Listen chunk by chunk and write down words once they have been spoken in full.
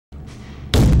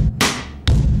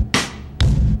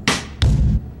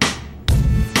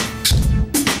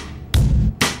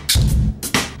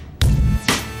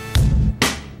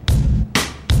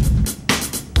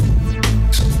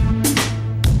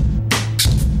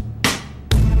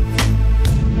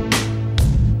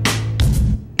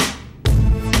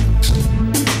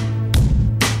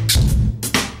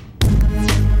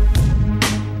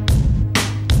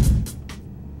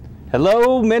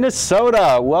Hello,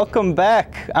 Minnesota. Welcome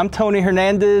back. I'm Tony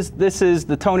Hernandez. This is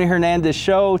the Tony Hernandez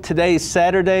Show. Today is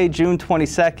Saturday, June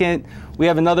 22nd. We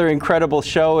have another incredible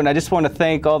show, and I just want to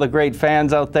thank all the great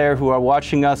fans out there who are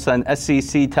watching us on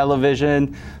SEC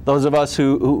television, those of us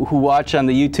who watch on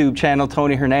the YouTube channel,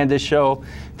 Tony Hernandez Show.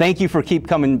 Thank you for keep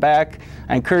coming back.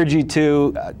 I encourage you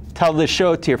to tell this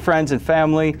show to your friends and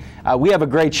family. We have a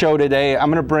great show today.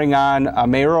 I'm going to bring on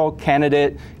mayoral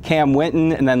candidate Cam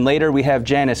Winton, and then later we have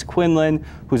Janis Quinlan,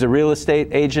 who's a real estate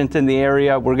agent in the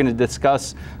area. We're going to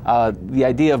discuss the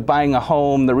idea of buying a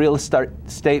home, the real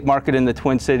estate market in the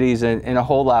Twin Cities, and a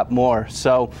whole lot more.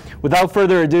 So without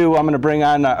further ado, I'm going to bring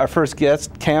on our first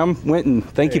guest, Cam Winton.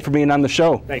 Thank you for being on the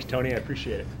show. Thanks, Tony. I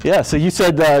appreciate it. Yeah, so you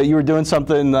said you were doing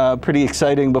something pretty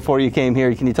exciting before you came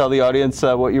here. Can you tell the audience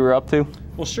what you were up to?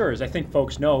 Well, sure. As I think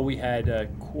folks know, we had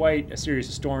quite a series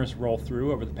of storms roll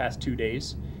through over the past 2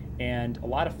 days, and a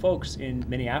lot of folks in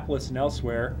Minneapolis and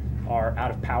elsewhere are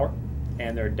out of power,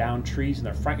 and they're down trees in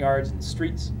their front yards and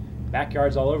streets,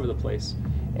 backyards all over the place.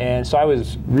 And so I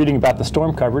was reading about the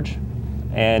storm coverage,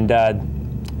 and a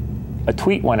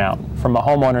tweet went out from a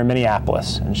homeowner in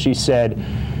Minneapolis, and she said,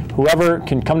 "Whoever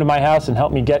can come to my house and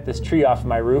help me get this tree off of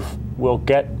my roof will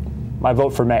get my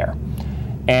vote for mayor."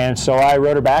 And so I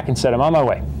wrote her back and said, "I'm on my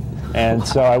way." And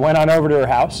so I went on over to her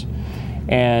house,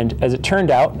 and as it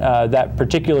turned out, that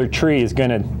particular tree is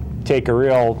going to take a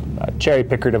real cherry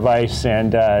picker device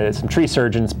and some tree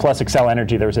surgeons plus Excel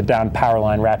Energy. There was a down power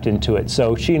line wrapped into it.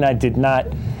 So she and I did not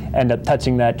end up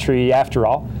touching that tree after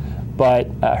all, but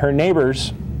her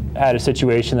neighbors had a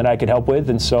situation that I could help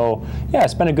with, and so yeah, I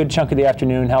spent a good chunk of the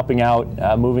afternoon helping out,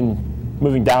 moving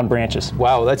down branches.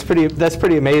 Wow, that's pretty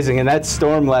amazing. And that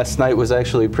storm last night was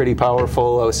actually pretty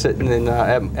powerful. I was sitting in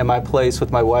at my place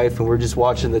with my wife, and we're just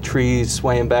watching the trees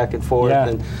swaying back and forth. Yeah.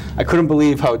 And I couldn't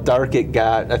believe how dark it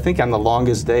got. I think on the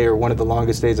longest day, or one of the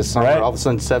longest days of summer, right. All of a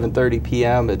sudden 7:30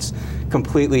 p.m. it's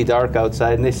completely dark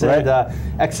outside. And they said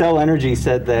Excel Energy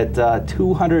said that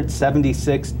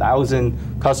 276,000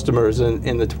 customers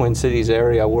in the Twin Cities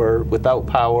area were without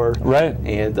power. Right.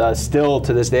 And still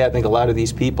to this day, I think a lot of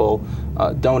these people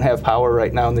don't have power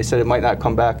right now, and they said it might not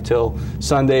come back till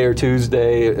Sunday or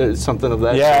Tuesday, something of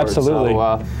that sort. Yeah, absolutely.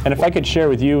 So, and if I could share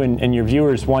with you and your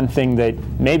viewers one thing that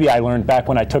maybe I learned back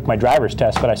when I took my driver's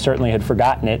test, but I certainly had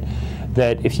forgotten it,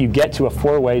 that if you get to a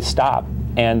four-way stop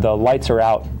and the lights are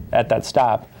out at that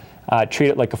stop, treat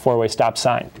it like a four-way stop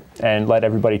sign and let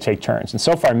everybody take turns. And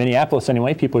so far in Minneapolis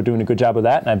anyway, people are doing a good job of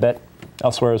that, and I bet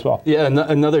elsewhere as well. Yeah,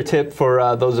 another tip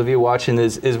for those of you watching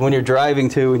is when you're driving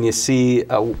to and you see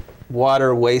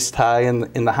water waist high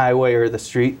in the highway or the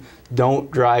street, don't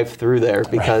drive through there,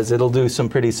 because it'll do some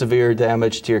pretty severe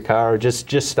damage to your car. Just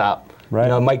stop. Right. You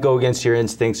know, it might go against your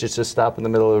instincts just to stop in the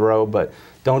middle of the road, but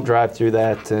don't drive through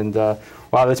that. And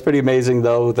wow, that's pretty amazing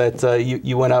though that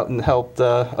you went out and helped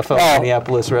a fellow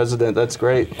Minneapolis resident. That's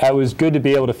great. It was good to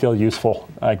be able to feel useful,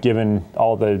 given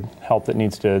all the help that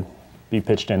needs to be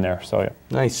pitched in there. So yeah.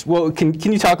 Nice. Well, can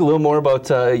you talk a little more about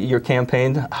your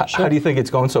campaign? How do you think it's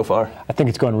going so far? I think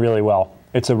it's going really well.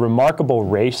 It's a remarkable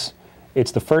race.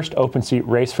 It's the first open seat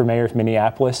race for mayor of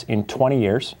Minneapolis in 20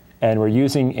 years. And we're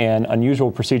using an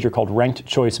unusual procedure called ranked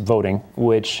choice voting,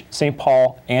 which St.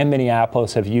 Paul and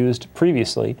Minneapolis have used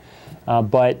previously,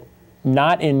 but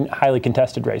not in highly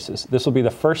contested races. This will be the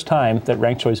first time that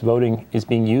ranked choice voting is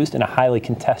being used in a highly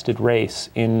contested race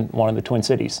in one of the Twin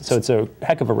Cities. So it's a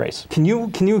heck of a race. Can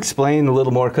you explain a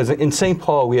little more? Because in St.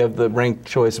 Paul we have the ranked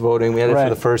choice voting. We had it for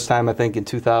the first time, I think, in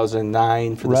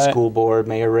 2009 for the school board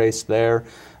mayor race there.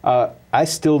 I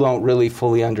still don't really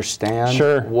fully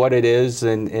understand what it is,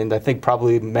 and I think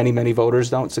probably many voters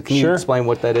don't. So can you explain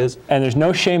what that is? And there's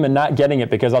no shame in not getting it,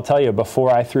 because I'll tell you,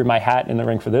 before I threw my hat in the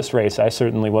ring for this race, I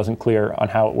certainly wasn't clear on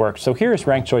how it works. So here's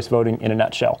ranked choice voting in a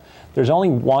nutshell. There's only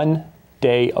one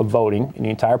day of voting in the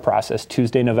entire process,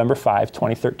 Tuesday, November 5,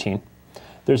 2013.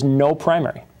 There's no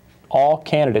primary. All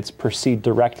candidates proceed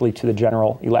directly to the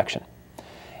general election.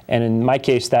 And in my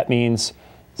case, that means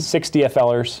 6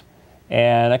 DFLers,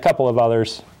 and a couple of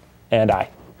others, and I.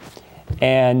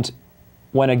 And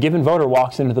when a given voter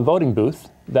walks into the voting booth,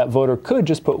 that voter could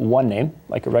just put one name,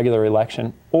 like a regular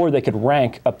election, or they could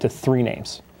rank up to 3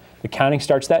 names. The counting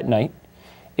starts that night.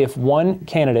 If one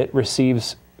candidate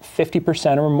receives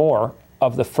 50% or more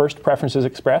of the first preferences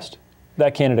expressed,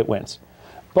 that candidate wins.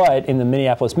 But in the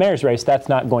Minneapolis mayor's race, that's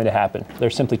not going to happen.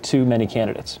 There's simply too many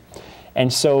candidates.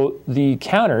 And so the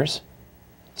counters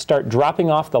start dropping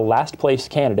off the last place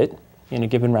candidate in a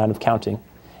given round of counting.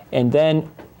 And then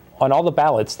on all the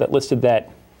ballots that listed that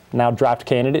now dropped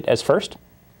candidate as first,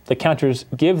 the counters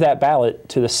give that ballot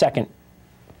to the second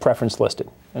preference listed.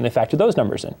 And they factor those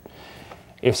numbers in.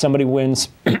 If somebody wins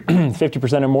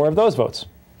 50% or more of those votes,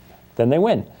 then they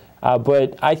win.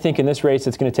 But I think in this race,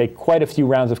 it's going to take quite a few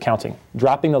rounds of counting,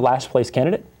 dropping the last place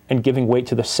candidate and giving weight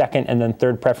to the second and then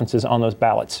third preferences on those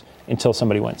ballots until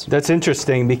somebody wins. That's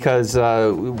interesting because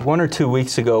 1 or 2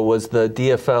 weeks ago was the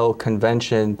DFL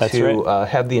convention to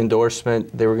have the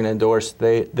endorsement. They were going to endorse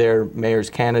their mayor's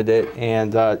candidate,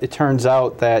 and it turns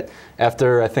out that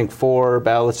after, I think, 4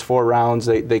 ballots, 4 rounds,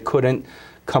 they couldn't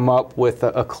come up with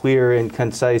a clear and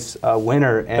concise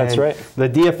winner. And that's right. The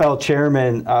DFL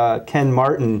chairman, Ken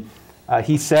Martin,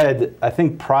 he said, I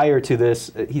think prior to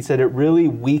this, he said it really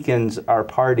weakens our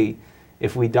party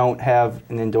if we don't have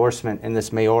an endorsement in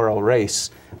this mayoral race.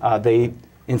 They,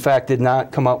 in fact, did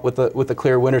not come up with a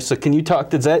clear winner. So can you talk,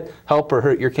 does that help or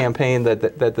hurt your campaign that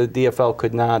the DFL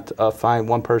could not find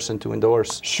one person to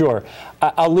endorse? Sure.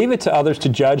 I'll leave it to others to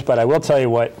judge, but I will tell you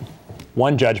what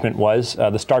one judgment was.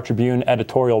 The Star Tribune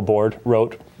editorial board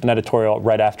wrote an editorial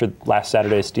right after last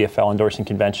Saturday's DFL endorsing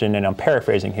convention, and I'm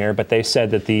paraphrasing here, but they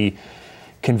said that the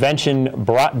convention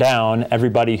brought down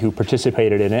everybody who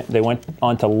participated in it. They went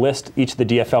on to list each of the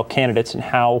DFL candidates and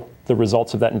how the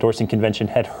results of that endorsing convention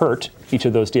had hurt each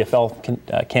of those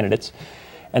DFL candidates.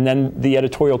 And then the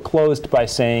editorial closed by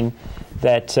saying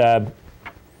that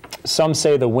some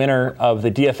say the winner of the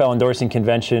DFL endorsing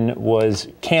convention was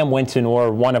Cam Winton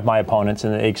or one of my opponents,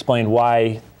 and they explained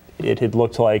why it had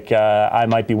looked like I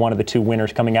might be one of the 2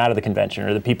 winners coming out of the convention,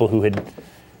 or the people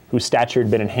whose stature had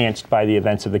been enhanced by the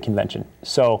events of the convention.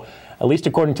 So, at least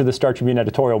according to the Star Tribune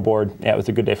editorial board, yeah, it was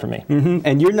a good day for me. Mm-hmm.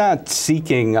 And you're not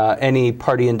seeking any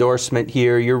party endorsement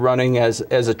here. You're running as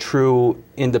a true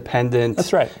independent.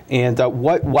 That's right. And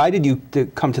why did you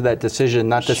come to that decision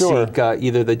not to seek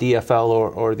either the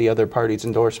DFL or the other party's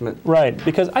endorsement? Right,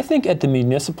 because I think at the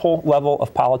municipal level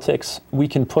of politics, we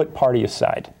can put party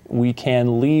aside. We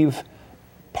can leave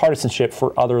partisanship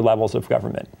for other levels of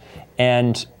government.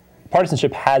 And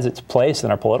partisanship has its place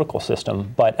in our political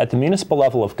system, but at the municipal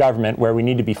level of government, where we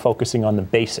need to be focusing on the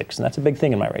basics, and that's a big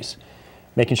thing in my race,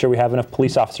 making sure we have enough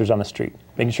police officers on the street,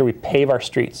 making sure we pave our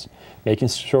streets, making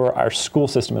sure our school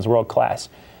system is world class.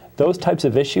 Those types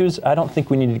of issues, I don't think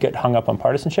we need to get hung up on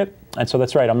partisanship. And so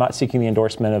that's right, I'm not seeking the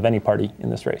endorsement of any party in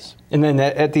this race. And then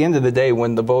at the end of the day,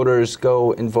 when the voters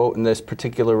go and vote in this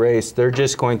particular race, they're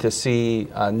just going to see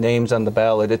names on the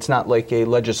ballot. It's not like a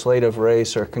legislative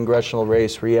race or a congressional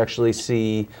race where you actually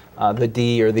see the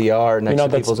D or the R next to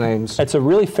people's names. That's a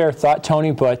really fair thought,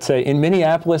 Tony, but in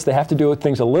Minneapolis, they have to do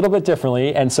things a little bit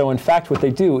differently. And so, in fact, what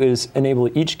they do is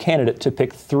enable each candidate to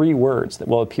pick 3 words that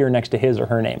will appear next to his or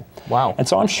her name. Wow. And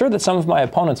so I'm sure that some of my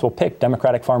opponents will pick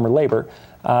Democratic Farmer Labor,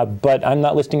 but I'm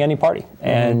not listing any party. Mm-hmm.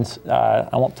 And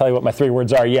I won't tell you what my 3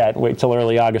 words are yet. Wait till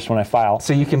early August when I file.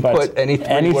 So you can put any 3 words.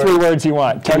 Any 3 words you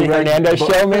want. Tony Hernandez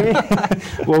show, maybe?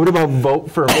 Well, what about vote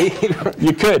for me?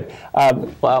 You could.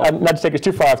 Wow. Not to take us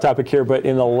too far off topic here, but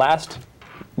in the last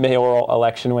mayoral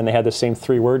election, when they had the same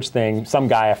 3 words thing, some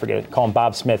guy, I forget it, call him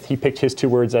Bob Smith, he picked his 2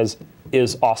 words as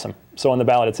 "is awesome." So on the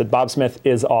ballot it said Bob Smith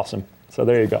is awesome. So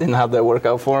there you go. And how'd that work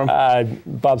out for him?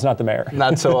 Bob's not the mayor.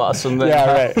 Not so awesome then.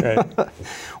 Yeah, right.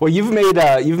 Well, you've made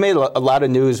a lot of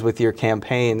news with your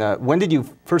campaign.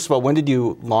 First of all, when did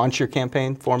you launch your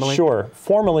campaign formally? Sure.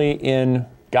 Formally in,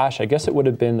 gosh, I guess it would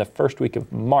have been the first week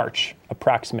of March,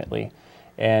 approximately.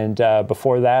 And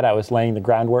before that, I was laying the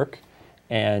groundwork.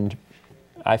 And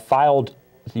I filed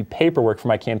the paperwork for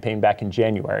my campaign back in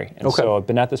January. And so I've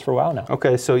been at this for a while now.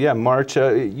 Okay, so yeah, March,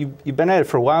 you've been at it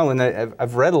for a while, and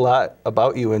I've read a lot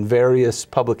about you in various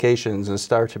publications, the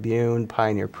Star Tribune,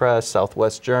 Pioneer Press,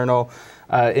 Southwest Journal,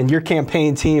 and your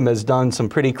campaign team has done some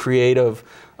pretty creative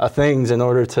things in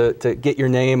order to get your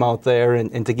name out there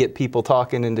and to get people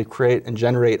talking and to create and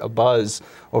generate a buzz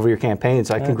over your campaign.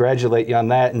 So I congratulate you on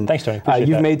that. And thanks, Tony. Appreciate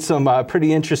you've that. made some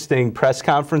pretty interesting press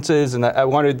conferences, and I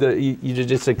wanted you to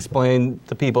just explain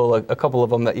to people a couple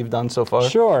of them that you've done so far.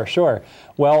 Sure.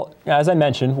 Well, as I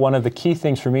mentioned, one of the key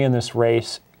things for me in this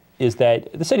race is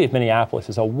that the city of Minneapolis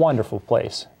is a wonderful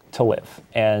place to live.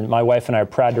 And my wife and I are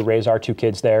proud to raise our 2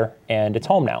 kids there, and it's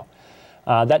home now.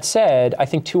 That said, I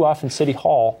think too often City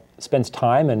Hall spends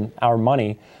time and our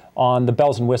money on the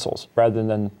bells and whistles rather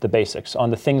than the basics,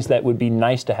 on the things that would be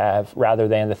nice to have rather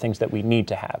than the things that we need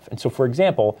to have. And so, for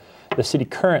example, the city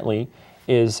currently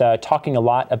is talking a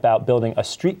lot about building a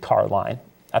streetcar line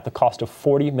at the cost of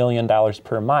 $40 million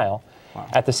per mile,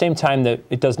 at the same time that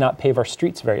it does not pave our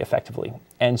streets very effectively.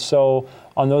 And so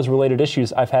on those related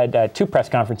issues, I've had 2 press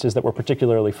conferences that were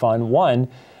particularly fun. One,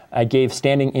 I gave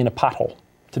standing in a pothole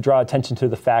to draw attention to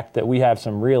the fact that we have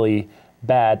some really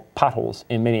bad potholes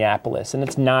in Minneapolis. And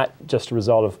it's not just a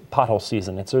result of pothole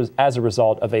season. It's as a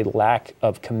result of a lack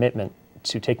of commitment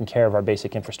to taking care of our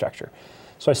basic infrastructure.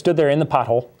 So I stood there in the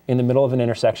pothole in the middle of an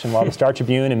intersection while the Star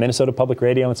Tribune and Minnesota Public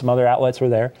Radio and some other outlets were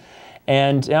there.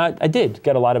 And I did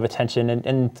get a lot of attention.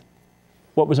 And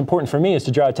what was important for me is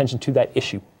to draw attention to that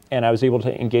issue. And I was able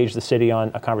to engage the city on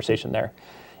a conversation there.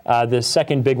 The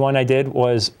second big one I did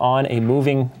was on a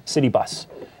moving city bus.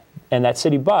 And that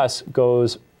city bus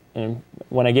goes, and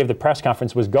when I gave the press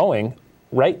conference, was going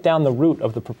right down the route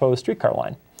of the proposed streetcar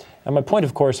line. And my point,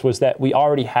 of course, was that we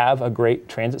already have a great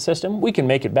transit system. We can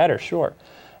make it better, sure.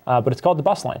 But it's called the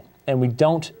bus line. And we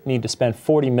don't need to spend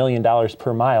 $40 million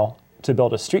per mile to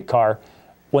build a streetcar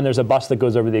when there's a bus that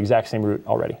goes over the exact same route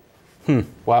already.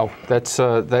 Wow, that's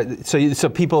so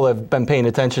people have been paying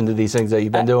attention to these things that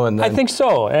you've been doing. Then. I think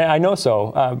so. I know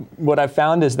so. What I've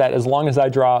found is that as long as I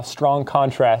draw strong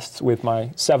contrasts with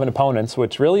my 7 opponents,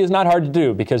 which really is not hard to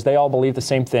do because they all believe the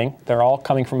same thing. They're all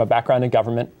coming from a background in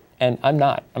government, and I'm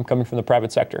not. I'm coming from the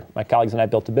private sector. My colleagues and I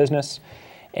built a business,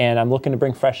 and I'm looking to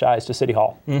bring fresh eyes to City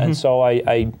Hall. And so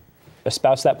I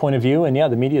espouse that point of view, and yeah,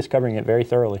 the media is covering it very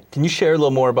thoroughly. Can you share a little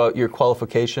more about your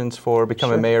qualifications for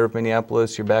becoming mayor of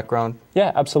Minneapolis, your background?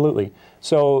 Yeah, absolutely.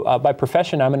 So by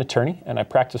profession, I'm an attorney, and I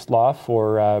practiced law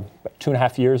for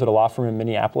 2.5 years at a law firm in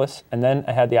Minneapolis, and then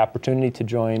I had the opportunity to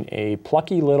join a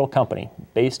plucky little company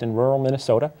based in rural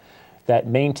Minnesota that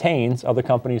maintains other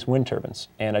companies' wind turbines.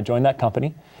 And I joined that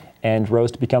company and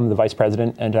rose to become the vice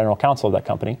president and general counsel of that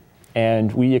company.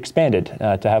 And we expanded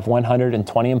to have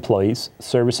 120 employees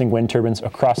servicing wind turbines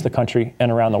across the country and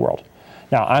around the world.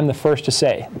 Now, I'm the first to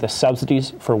say the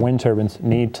subsidies for wind turbines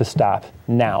need to stop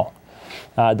now.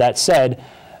 That said,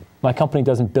 my company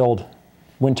doesn't build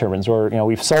wind turbines, or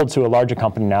we've sold to a larger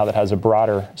company now that has a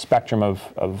broader spectrum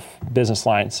of business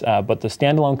lines. But the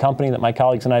standalone company that my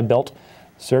colleagues and I built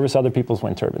service other people's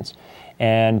wind turbines.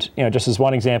 And just as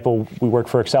one example, we work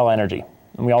for Xcel Energy,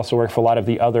 and we also work for a lot of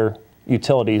the other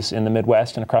utilities in the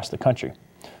Midwest and across the country.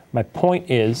 My point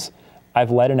is,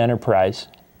 I've led an enterprise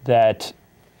that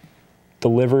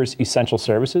delivers essential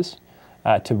services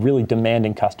to really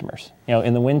demanding customers.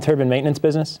 In the wind turbine maintenance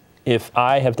business, if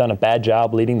I have done a bad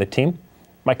job leading the team,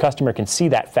 my customer can see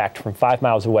that fact from 5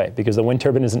 miles away because the wind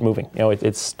turbine isn't moving.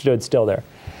 It stood still there.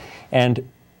 And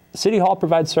City Hall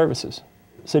provides services.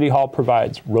 City Hall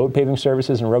provides road paving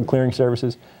services and road clearing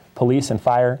services, police and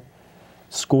fire,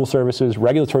 school services,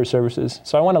 regulatory services.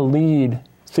 So I want to lead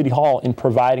City Hall in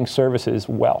providing services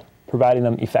well, providing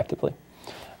them effectively.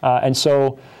 And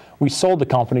so we sold the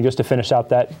company, just to finish out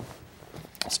that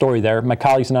story there. My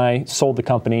colleagues and I sold the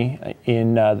company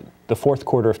in the fourth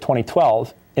quarter of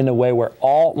 2012 in a way where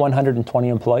all 120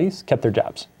 employees kept their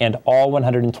jobs, and all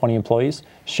 120 employees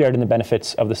shared in the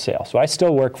benefits of the sale. So I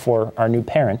still work for our new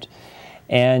parent,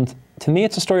 and to me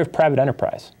it's a story of private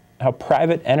enterprise. How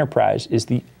private enterprise is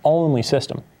the only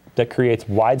system that creates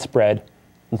widespread,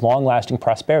 long-lasting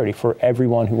prosperity for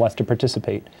everyone who wants to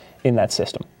participate in that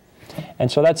system.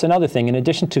 And so that's another thing. In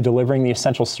addition to delivering the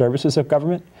essential services of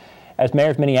government, as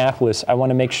mayor of Minneapolis, I want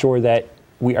to make sure that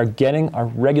we are getting our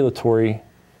regulatory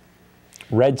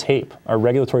red tape, our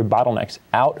regulatory bottlenecks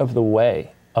out of the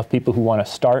way of people who want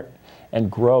to start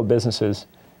and grow businesses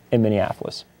in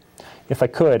Minneapolis. If I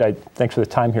could, thanks for the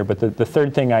time here, but the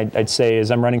third thing I'd say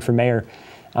is I'm running for mayor.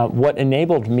 What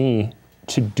enabled me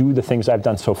to do the things I've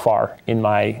done so far in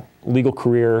my legal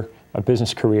career, my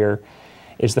business career,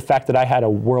 is the fact that I had a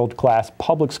world-class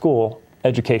public school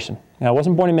education. Now, I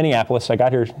wasn't born in Minneapolis. I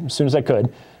got here as soon as I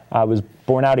could. I was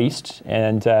born out east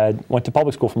and went to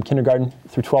public school from kindergarten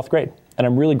through 12th grade. And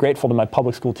I'm really grateful to my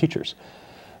public school teachers.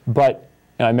 But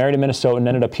I married in Minnesota and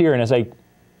ended up here, and as I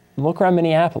look around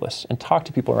Minneapolis and talk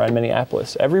to people around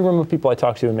Minneapolis, every room of people I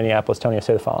talk to in Minneapolis, Tony, I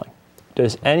say the following.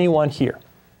 Does anyone here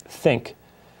think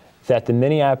that the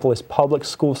Minneapolis public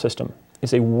school system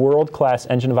is a world-class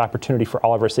engine of opportunity for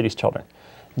all of our city's children?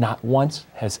 Not once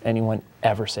has anyone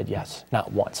ever said yes.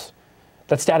 Not once.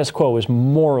 That status quo is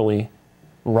morally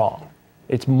wrong.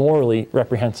 It's morally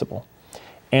reprehensible.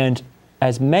 And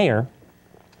as mayor,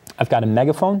 I've got a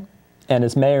megaphone, and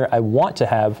as mayor, I want to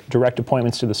have direct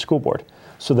appointments to the school board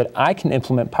so that I can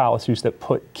implement policies that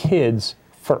put kids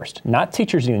first, not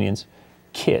teachers' unions,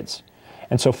 kids.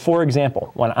 And so, for example,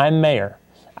 when I'm mayor,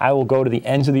 I will go to the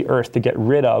ends of the earth to get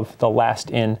rid of the last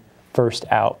in, first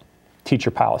out teacher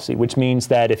policy, which means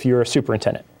that if you're a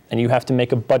superintendent and you have to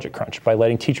make a budget crunch by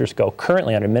letting teachers go,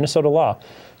 currently under Minnesota law,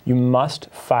 you must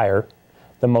fire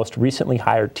the most recently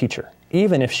hired teacher,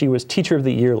 even if she was Teacher of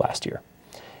the Year last year.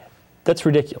 That's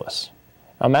ridiculous.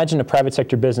 Now imagine a private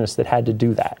sector business that had to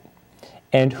do that.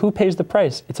 And who pays the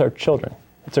price? It's our children.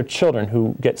 It's our children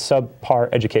who get subpar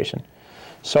education.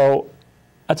 So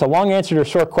that's a long answer to a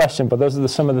short question, but those are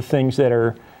some of the things that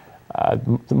are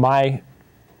my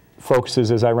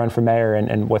focuses as I run for mayor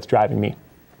and what's driving me.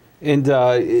 And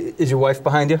is your wife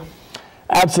behind you?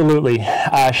 Absolutely.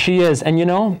 She is. And, you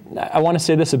know, I want to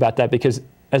say this about that because,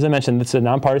 as I mentioned, it's a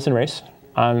nonpartisan race.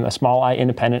 I'm a small I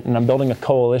independent, and I'm building a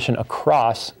coalition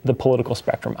across the political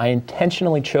spectrum. I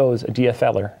intentionally chose a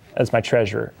DFLer as my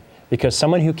treasurer because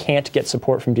someone who can't get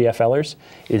support from DFLers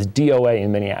is DOA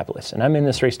in Minneapolis, and I'm in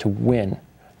this race to win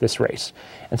this race.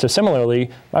 And so similarly,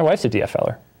 my wife's a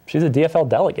DFLer. She's a DFL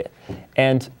delegate.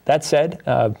 And that said,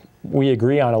 we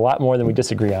agree on a lot more than we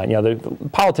disagree on. You know,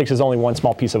 politics is only one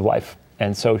small piece of life.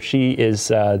 And so she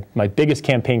is my biggest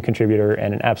campaign contributor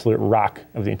and an absolute rock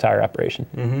of the entire operation.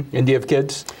 Mm-hmm. And do you have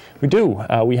kids? We do.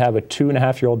 We have a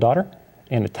 2.5-year-old daughter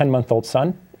and a 10-month-old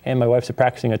son. And my wife's a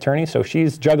practicing attorney, so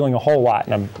she's juggling a whole lot.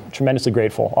 And I'm tremendously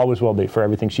grateful, always will be, for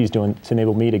everything she's doing to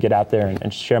enable me to get out there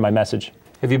and share my message.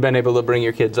 Have you been able to bring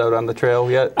your kids out on the trail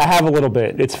yet? I have a little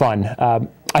bit. It's fun.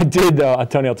 I did, though,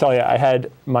 Tony, I'll tell you, I had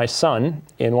my son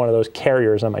in one of those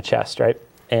carriers on my chest, right?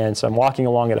 And so I'm walking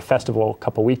along at a festival a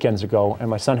couple weekends ago, and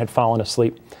my son had fallen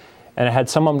asleep. And I had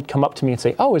someone come up to me and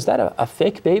say, "Oh, is that a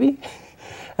fake baby?"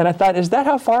 And I thought, is that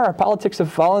how far our politics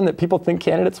have fallen, that people think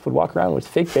candidates would walk around with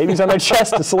fake babies on their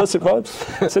chest to solicit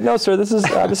votes? I said, "No, sir, this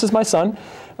is my son."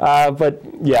 But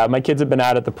yeah, my kids have been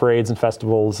out at the parades and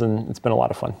festivals, and it's been a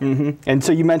lot of fun. Mm-hmm. And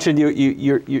so you mentioned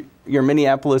you're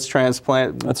Minneapolis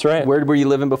transplant. That's right. Where were you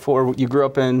living before? You grew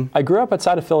up in? I grew up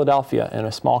outside of Philadelphia in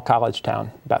a small college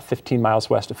town about 15 miles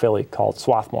west of Philly called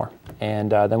Swarthmore,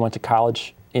 and then went to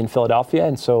college in Philadelphia.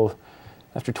 And so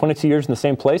after 22 years in the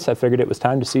same place, I figured it was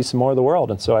time to see some more of the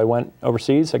world. And so I went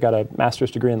overseas. I got a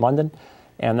master's degree in London,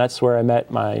 and that's where I met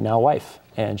my now wife.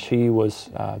 And she was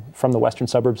from the western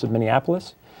suburbs of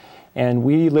Minneapolis. And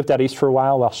we lived out east for a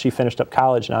while she finished up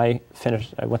college, and I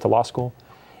went to law school.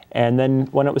 And then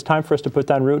when it was time for us to put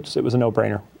down roots, it was a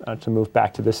no-brainer to move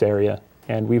back to this area.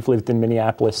 And we've lived in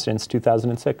Minneapolis since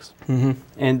 2006. Mm-hmm.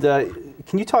 And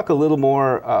can you talk a little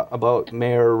more about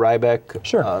Mayor Rybak?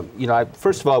 Sure.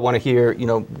 First of all, I want to hear,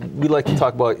 we like to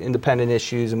talk about independent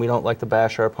issues, and we don't like to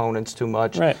bash our opponents too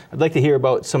much. Right. I'd like to hear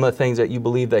about some of the things that you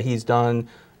believe that he's done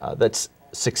that's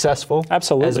successful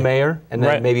Absolutely. As mayor, and then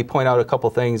Right. maybe point out a couple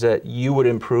things that you would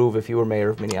improve if you were mayor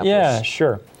of Minneapolis. Yeah,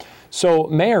 sure. So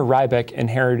Mayor Rybak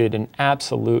inherited an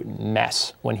absolute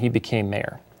mess when he became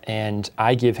mayor. And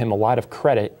I give him a lot of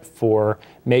credit for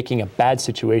making a bad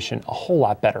situation a whole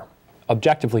lot better.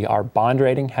 Objectively, our bond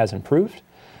rating has improved.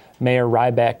 Mayor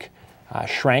Rybak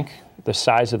shrank the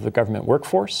size of the government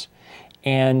workforce,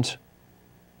 and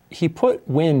he put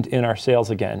wind in our sails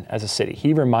again as a city.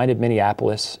 He reminded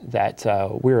Minneapolis that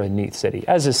we're a neat city,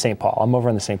 as is St. Paul. I'm over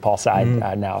on the St. Paul side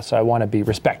now, so I want to be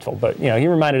respectful. But he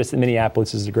reminded us that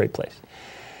Minneapolis is a great place.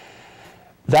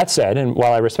 That said, and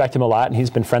while I respect him a lot, and he's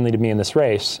been friendly to me in this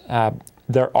race,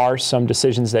 there are some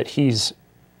decisions that he's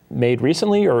made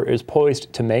recently or is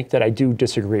poised to make that I do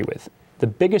disagree with. The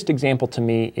biggest example to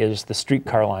me is the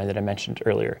streetcar line that I mentioned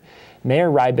earlier. Mayor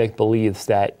Rybak believes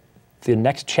that the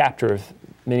next chapter of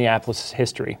Minneapolis'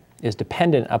 history is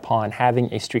dependent upon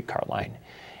having a streetcar line.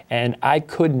 And I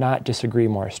could not disagree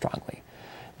more strongly.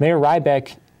 Mayor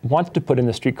Rybak wants to put in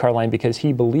the streetcar line because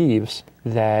he believes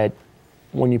that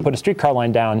when you put a streetcar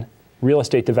line down, real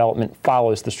estate development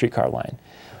follows the streetcar line.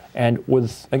 And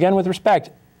with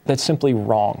respect, that's simply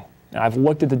wrong. Now, I've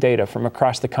looked at the data from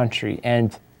across the country,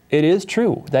 and it is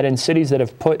true that in cities that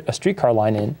have put a streetcar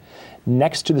line in,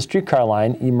 next to the streetcar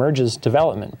line emerges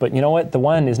development. But you know what? The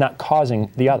one is not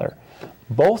causing the other.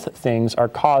 Both things are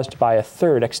caused by a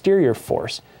third exterior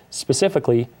force,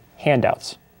 specifically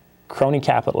handouts, crony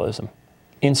capitalism,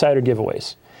 insider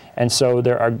giveaways. And so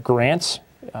there are grants,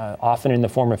 often in the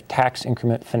form of tax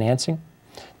increment financing,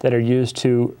 that are used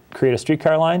to create a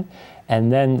streetcar line,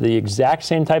 and then the exact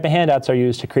same type of handouts are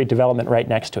used to create development right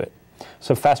next to it.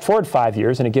 So fast forward 5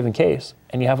 years in a given case,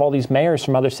 and you have all these mayors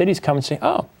from other cities come and say,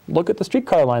 "Oh, look at the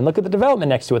streetcar line, look at the development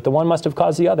next to it, the one must have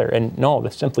caused the other." And no,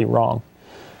 that's simply wrong.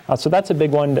 So that's a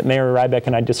big one that Mayor Rybak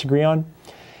and I disagree on.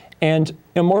 And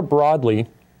more broadly,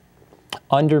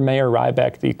 under Mayor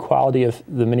Rybak, the quality of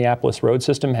the Minneapolis road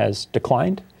system has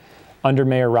declined. Under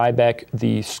Mayor Rybak,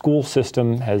 the school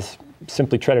system has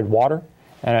simply treaded water.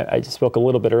 And I spoke a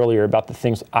little bit earlier about the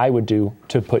things I would do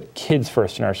to put kids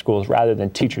first in our schools rather than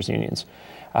teachers' unions.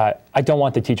 I don't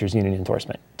want the teachers' union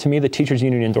endorsement. To me, the teachers'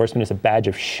 union endorsement is a badge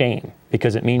of shame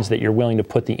because it means that you're willing to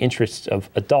put the interests of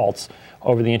adults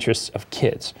over the interests of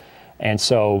kids. And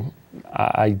so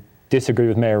I disagree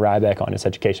with Mayor Rybak on his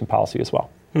education policy as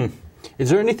well. Is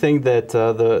there anything that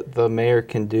the mayor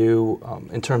can do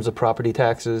in terms of property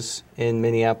taxes in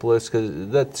Minneapolis? Because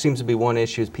that seems to be one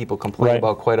issue people complain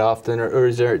about quite often. Or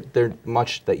is there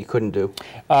much that you couldn't do?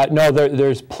 No,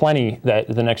 there's plenty that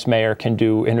the next mayor can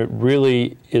do, and it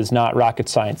really is not rocket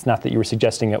science. Not that you were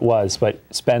suggesting it was, but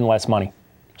spend less money.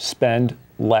 Spend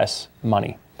less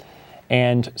money.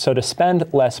 And so to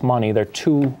spend less money, there are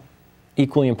two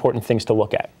equally important things to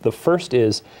look at. The first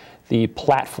is the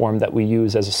platform that we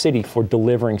use as a city for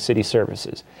delivering city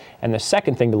services. And the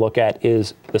second thing to look at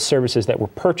is the services that we're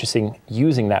purchasing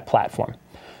using that platform.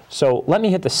 So let me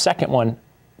hit the second one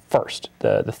first,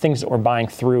 the things that we're buying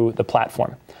through the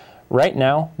platform. Right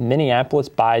now, Minneapolis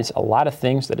buys a lot of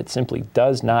things that it simply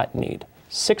does not need.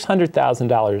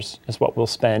 $600,000 is what we'll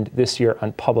spend this year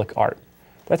on public art.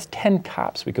 That's 10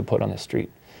 cops we could put on the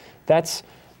street. That's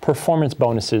performance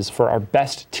bonuses for our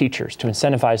best teachers to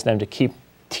incentivize them to keep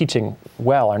teaching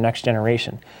well our next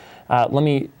generation. Let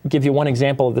me give you one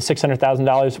example of the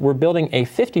 $600,000. We're building a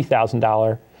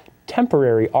 $50,000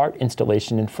 temporary art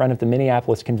installation in front of the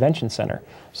Minneapolis Convention Center.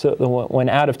 So when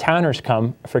out-of-towners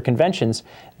come for conventions,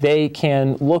 they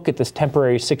can look at this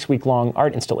temporary 6-week-long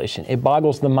art installation. It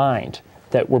boggles the mind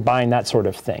that we're buying that sort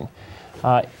of thing.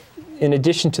 In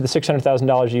addition to the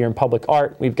 $600,000 a year in public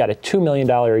art, we've got a $2 million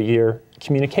a year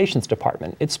communications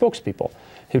department. It's spokespeople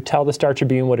who tell the Star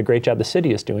Tribune what a great job the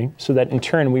city is doing, so that in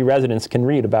turn we residents can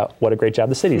read about what a great job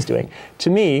the city is doing. To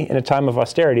me, in a time of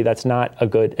austerity, that's not a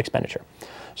good expenditure.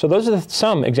 So those are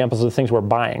some examples of the things we're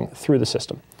buying through the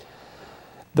system.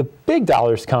 The big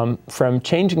dollars come from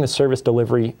changing the service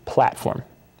delivery platform.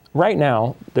 Right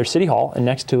now, there's City Hall, and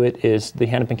next to it is the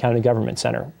Hennepin County Government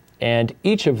Center. And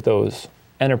each of those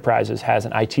enterprises has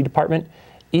an IT department.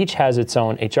 Each has its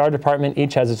own HR department,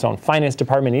 each has its own finance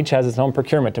department, each has its own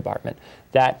procurement department.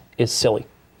 That is silly.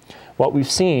 What we've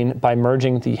seen by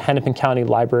merging the Hennepin County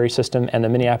library system and the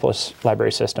Minneapolis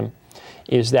library system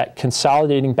is that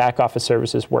consolidating back office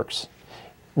services works.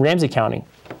 Ramsey County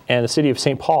and the city of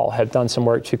St. Paul have done some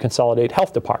work to consolidate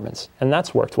health departments, and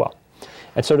that's worked well.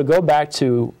 And so to go back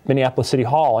to Minneapolis City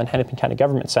Hall and Hennepin County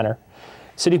Government Center,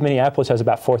 the city of Minneapolis has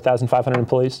about 4,500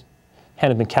 employees.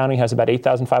 Hennepin County has about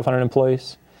 8,500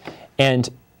 employees. And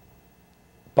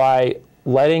by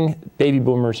letting baby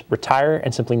boomers retire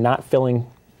and simply not filling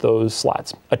those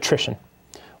slots, attrition,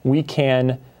 we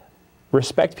can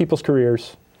respect people's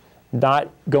careers, not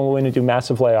go in and do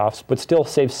massive layoffs, but still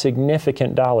save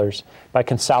significant dollars by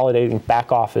consolidating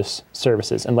back office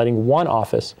services and letting one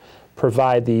office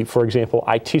provide the, for example,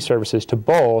 IT services to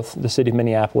both the city of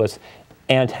Minneapolis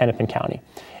and Hennepin County.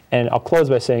 And I'll close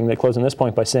by saying that, closing this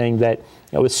point by saying that,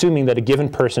 assuming that a given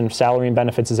person's salary and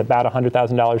benefits is about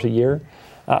 $100,000 a year,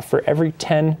 for every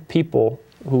 10 people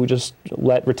who we just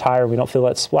let retire and we don't fill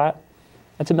that splat,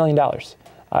 that's $1 million.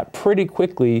 Pretty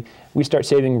quickly, we start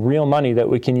saving real money that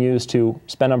we can use to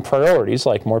spend on priorities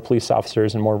like more police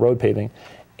officers and more road paving,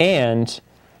 and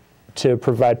to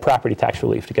provide property tax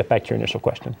relief, to get back to your initial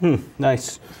question.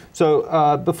 Nice.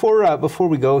 So before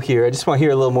we go here, I just want to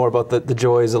hear a little more about the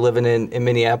joys of living in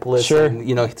Minneapolis. Sure.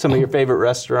 And, some of your favorite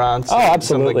restaurants. Oh, absolutely.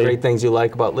 Some of the great things you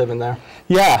like about living there.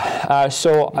 Yeah.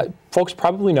 Folks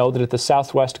probably know that at the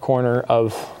southwest corner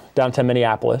of downtown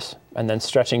Minneapolis, and then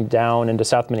stretching down into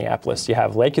South Minneapolis, you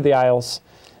have Lake of the Isles,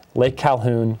 Lake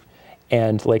Calhoun,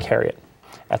 and Lake Harriet.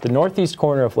 At the northeast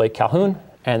corner of Lake Calhoun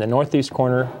and the northwest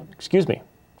corner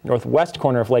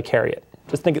of Lake Harriet,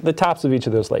 just think at the tops of each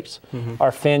of those lakes,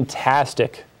 are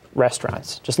fantastic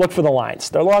restaurants. Just look for the lines.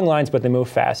 They're long lines, but they move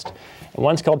fast. And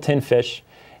one's called Tin Fish,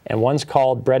 and one's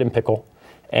called Bread and Pickle.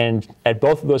 And at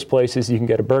both of those places, you can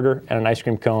get a burger and an ice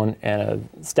cream cone and a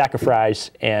stack of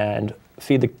fries and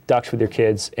feed the ducks with your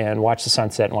kids and watch the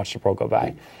sunset and watch the world go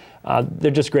by. They're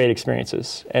just great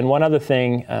experiences. And one other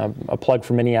thing, a plug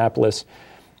for Minneapolis,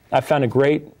 I found a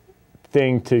great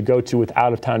thing to go to with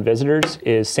out-of-town visitors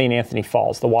is St. Anthony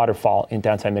Falls, the waterfall in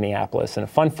downtown Minneapolis. And a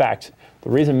fun fact, the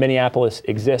reason Minneapolis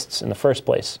exists in the first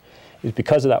place is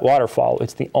because of that waterfall.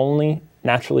 It's the only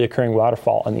naturally occurring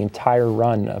waterfall on the entire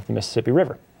run of the Mississippi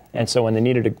River. And so when they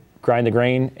needed to grind the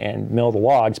grain and mill the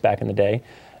logs back in the day,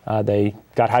 they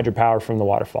got hydropower from the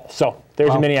waterfall. So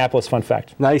there's a Minneapolis fun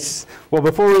fact. Nice. Well,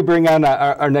 before we bring on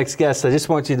our next guest, I just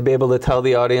want you to be able to tell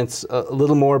the audience a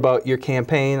little more about your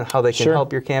campaign, how they can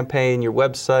help your campaign, your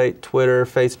website, Twitter,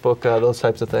 Facebook, those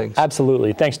types of things.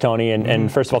 Absolutely. Thanks, Tony.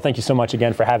 And first of all, thank you so much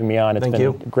again for having me on. It's been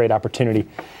a great opportunity.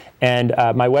 And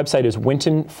my website is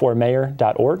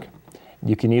wintonformayor.org.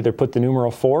 You can either put the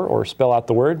numeral 4 or spell out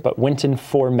the word, but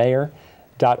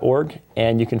wintonformayor.org.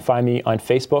 And you can find me on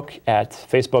Facebook at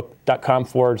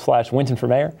facebook.com/Winton for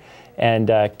Mayor, and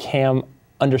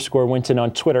Cam_Winton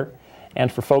on Twitter.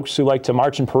 And for folks who like to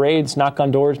march in parades, knock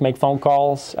on doors, make phone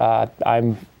calls,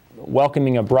 I'm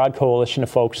welcoming a broad coalition of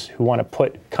folks who want to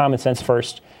put common sense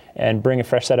first and bring a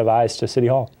fresh set of eyes to City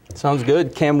Hall. Sounds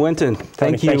good. Cam Winton,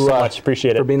 thank you so much.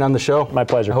 Appreciate it. For being on the show. My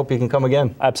pleasure. I hope you can come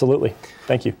again. Absolutely.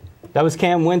 Thank you. That was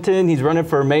Cam Winton. He's running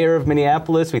for mayor of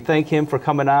Minneapolis. We thank him for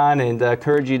coming on and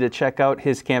encourage you to check out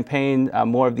his campaign,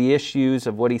 more of the issues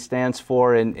of what he stands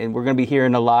for, and we're going to be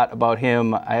hearing a lot about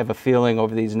him, I have a feeling,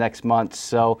 over these next months.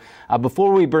 So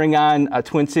before we bring on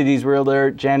Twin Cities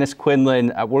realtor Janis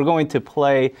Quinlan, we're going to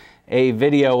play a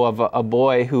video of a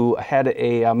boy who had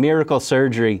a miracle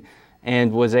surgery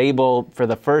and was able, for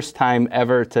the first time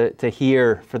ever, to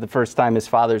hear for the first time his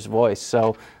father's voice.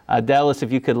 So Dallas,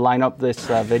 if you could line up this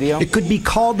video. It could be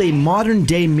called a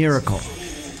modern-day miracle.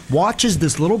 Watch as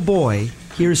this little boy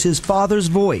hears his father's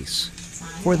voice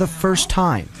for the first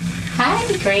time.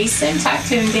 Hi, Grayson. Talk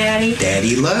to him, Daddy.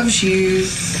 Daddy loves you.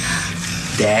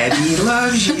 Daddy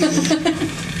loves you.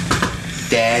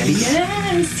 Daddy.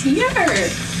 Yes, here.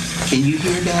 Can you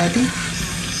hear Daddy?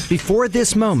 Before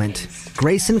this moment,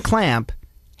 Grayson Clamp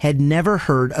had never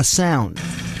heard a sound.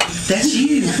 That's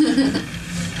you.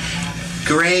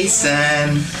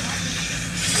 Grayson.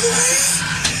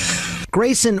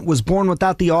 Grayson was born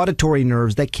without the auditory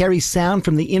nerves that carry sound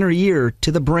from the inner ear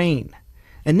to the brain.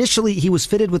 Initially, he was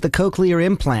fitted with a cochlear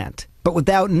implant, but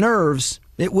without nerves,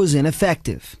 it was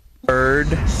ineffective. Bird.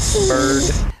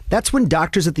 That's when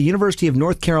doctors at the University of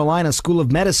North Carolina School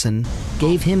of Medicine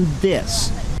gave him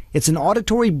this. It's an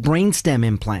auditory brainstem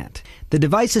implant. The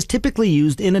device is typically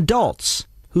used in adults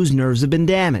whose nerves have been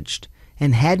damaged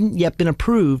and hadn't yet been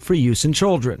approved for use in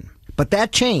children. But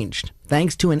that changed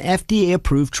thanks to an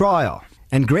FDA-approved trial,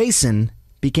 and Grayson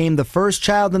became the first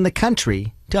child in the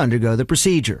country to undergo the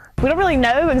procedure. We don't really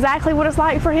know exactly what it's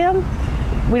like for him.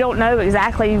 We don't know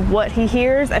exactly what he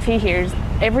hears, if he hears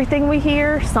everything we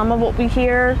hear, some of what we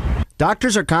hear.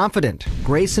 Doctors are confident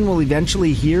Grayson will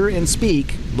eventually hear and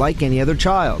speak like any other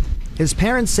child. His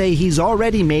parents say he's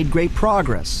already made great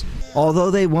progress,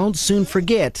 although they won't soon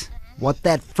forget what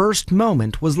that first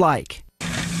moment was like.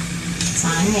 It's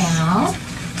on now.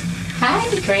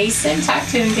 Hi, Grayson. Talk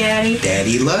to him, Daddy.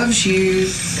 Daddy loves you.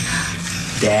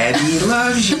 Daddy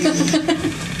loves you.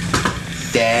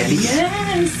 Daddy.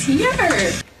 Yes,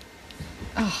 here.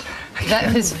 Oh,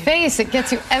 his face, it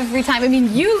gets you every time. I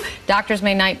mean, doctors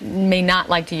may not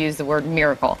like to use the word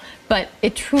miracle, but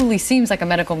it truly seems like a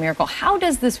medical miracle. How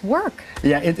does this work?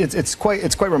 Yeah, it's quite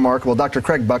remarkable. Dr.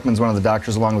 Craig Buckman's one of the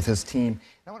doctors along with his team.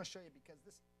 I want to show you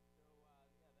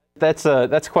because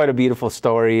that's quite a beautiful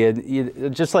story, and you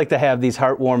just like to have these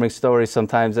heartwarming stories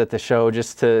sometimes at the show,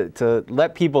 just to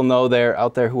let people know they're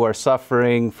out there who are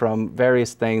suffering from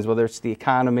various things, whether it's the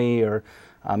economy or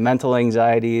mental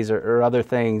anxieties or other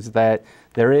things, that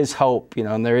there is hope,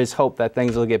 and there is hope that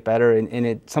things will get better. And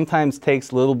it sometimes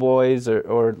takes little boys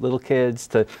or little kids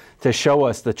to show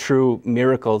us the true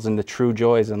miracles and the true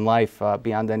joys in life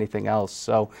beyond anything else.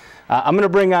 So I'm going to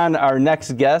bring on our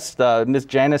next guest, Ms.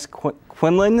 Janis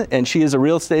Quinlan, and she is a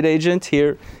real estate agent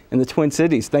here in the Twin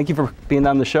Cities. Thank you for being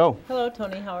on the show. Hello,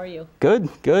 Tony. How are you? Good,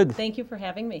 good. Thank you for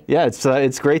having me. Yeah,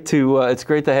 it's great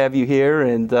to have you here.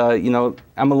 And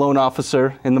I'm a loan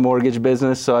officer in the mortgage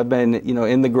business, so I've been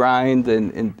in the grind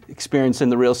and experiencing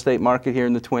the real estate market here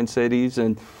in the Twin Cities.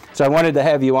 And so I wanted to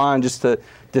have you on just to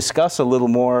discuss a little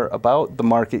more about the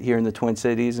market here in the Twin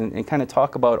Cities and kind of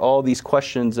talk about all these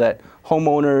questions that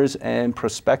homeowners and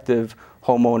prospective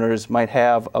homeowners might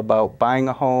have about buying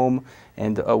a home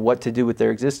and what to do with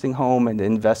their existing home and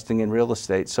investing in real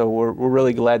estate. So we're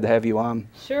really glad to have you on.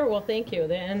 Sure, well, thank you.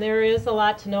 And there is a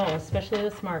lot to know, especially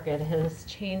this market has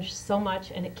changed so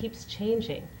much, and it keeps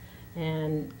changing,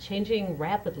 and changing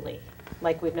rapidly,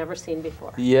 like we've never seen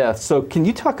before. Yeah, so can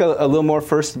you talk a little more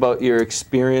first about your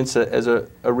experience as a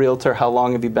realtor? How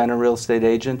long have you been a real estate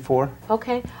agent for?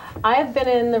 Okay, I've been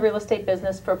in the real estate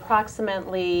business for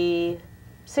approximately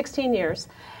 16 years.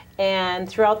 And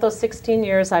throughout those 16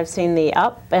 years, I've seen the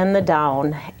up and the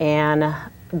down. And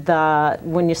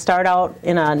when you start out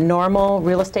in a normal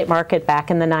real estate market back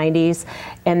in the 90s,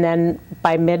 and then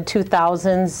by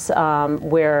mid-2000s,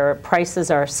 where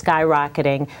prices are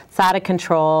skyrocketing, it's out of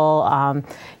control.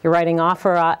 You're writing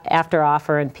offer after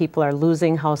offer, and people are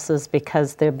losing houses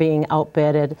because they're being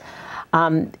outbidded.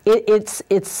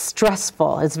 It's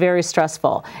stressful. It's very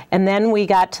stressful. And then we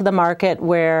got to the market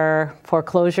where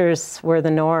foreclosures were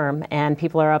the norm and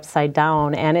people are upside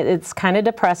down, and it's kind of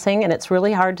depressing, and it's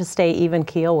really hard to stay even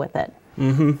keel with it.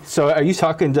 So are you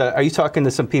talking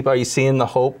to some people? Are you seeing the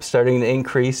hope starting to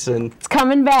increase? And it's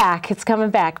coming back. It's coming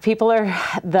back.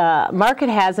 The market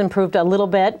has improved a little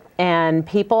bit, and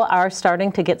people are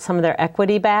starting to get some of their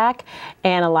equity back.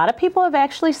 And a lot of people have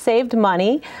actually saved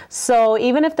money. So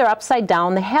even if they're upside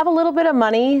down, they have a little bit of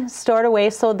money stored away,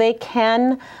 so they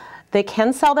can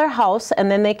sell their house, and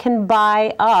then they can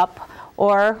buy up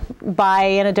or buy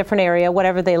in a different area,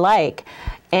 whatever they like.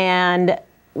 And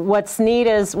what's neat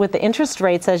is with the interest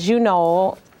rates, as you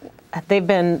know, they've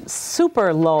been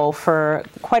super low for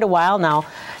quite a while now.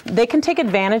 They can take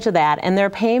advantage of that, and their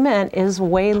payment is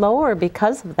way lower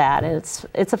because of that.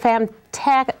 It's a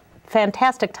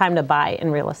fantastic time to buy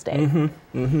in real estate.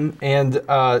 And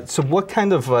so what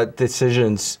kind of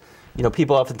decisions,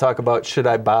 people often talk about, should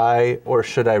I buy or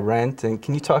should I rent? And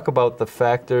can you talk about the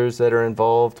factors that are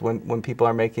involved when people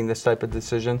are making this type of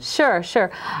decision? Sure.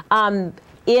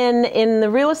 In the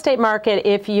real estate market,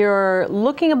 if you're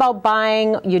looking about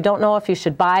buying, you don't know if you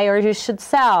should buy or you should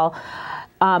sell,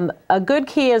 a good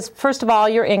key is, first of all,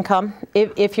 your income.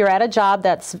 If you're at a job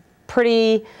that's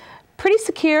pretty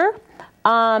secure,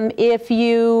 if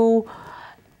you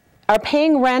are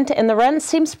paying rent and the rent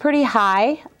seems pretty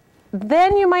high,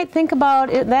 then you might think about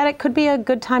that it could be a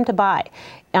good time to buy.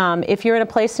 If you're in a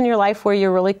place in your life where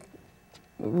you're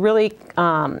really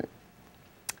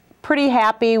pretty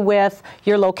happy with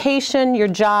your location, your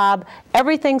job,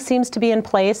 everything seems to be in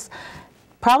place,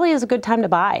 probably is a good time to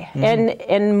buy.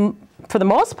 And for the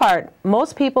most part,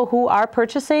 most people who are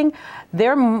purchasing,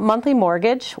 their monthly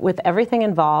mortgage with everything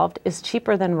involved is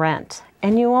cheaper than rent,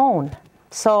 and you own.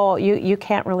 So you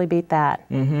can't really beat that.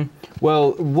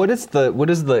 Well, what is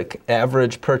the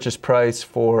average purchase price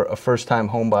for a first-time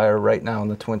home buyer right now in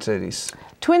the Twin Cities?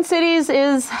 Twin Cities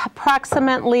is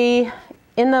approximately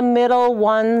in the middle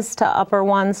ones to upper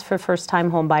ones for first-time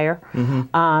home buyer.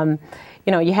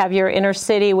 You have your inner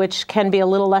city, which can be a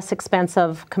little less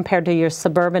expensive compared to your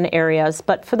suburban areas,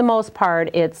 but for the most part,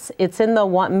 it's in the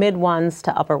mid ones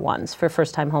to upper ones for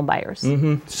first-time home buyers.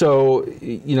 So,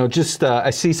 I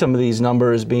see some of these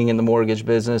numbers being in the mortgage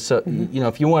business. So,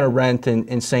 if you want to rent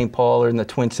in St. Paul or in the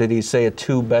Twin Cities, say a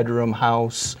 2-bedroom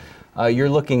house, you're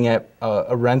looking at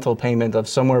a rental payment of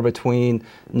somewhere between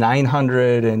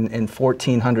 $900 and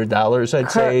 $1,400,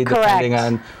 I'd say, depending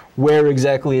on where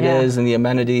exactly it is and the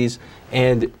amenities.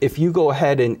 And if you go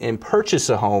ahead and purchase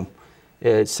a home,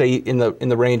 say in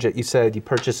the range that you said, you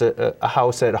purchase a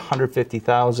house at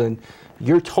 $150,000,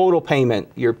 your total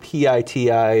payment, your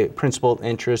PITI, principal,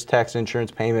 interest, tax,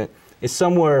 insurance payment, is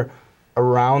somewhere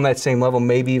around that same level,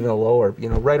 maybe even lower,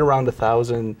 right around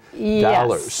 $1,000.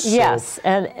 Yes,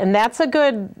 and that's a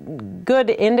good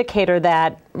indicator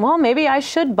that, well, maybe I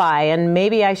should buy, and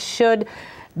maybe I should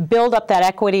build up that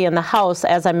equity in the house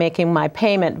as I'm making my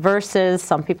payment, versus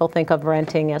some people think of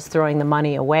renting as throwing the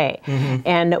money away.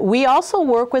 And we also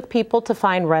work with people to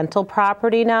find rental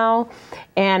property now.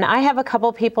 And I have a couple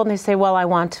people, and they say, well, I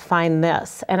want to find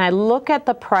this. And I look at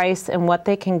the price and what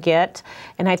they can get,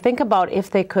 and I think about if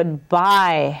they could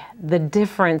buy the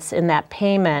difference in that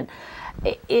payment.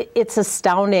 It's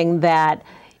astounding that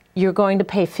you're going to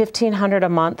pay $1,500 a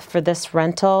month for this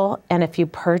rental, and if you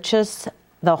purchase,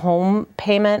 the home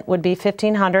payment would be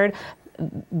 $1,500.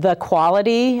 The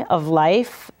quality of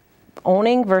life,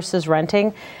 owning versus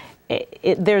renting,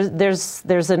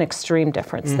 there's an extreme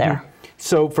difference there.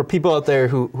 So for people out there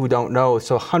who don't know,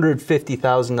 so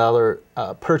 $150,000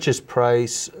 purchase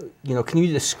price, can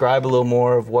you describe a little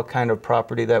more of what kind of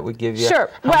property that would give you?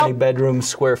 Sure. How many bedrooms,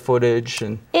 square footage?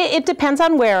 And it depends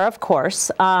on where, of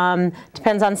course.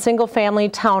 Depends on single family,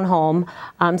 townhome.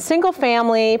 Single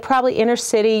family, probably inner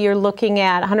city, you're looking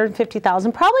at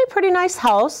 $150,000, probably a pretty nice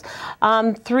house.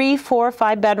 3, 4,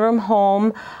 5 bedroom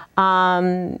home.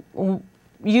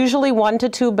 Usually 1 to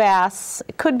 2 baths.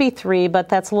 It could be 3, but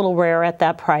that's a little rare at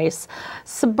that price.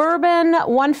 Suburban,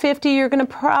 $150, you're going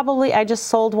to probably, I just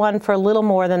sold one for a little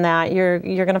more than that. You're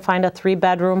going to find a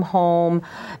 3-bedroom home,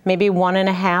 maybe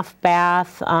 1.5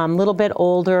 bath, a little bit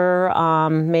older,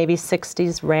 maybe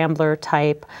 60s Rambler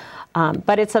type.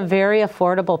 But it's a very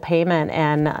affordable payment,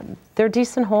 and they're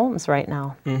decent homes right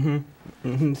now.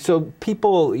 So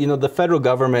people, the federal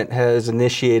government has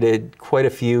initiated quite a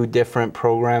few different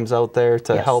programs out there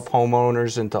to help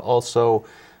homeowners and to also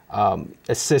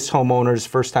assist homeowners,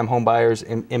 first-time home buyers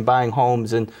in buying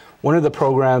homes. And one of the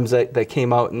programs that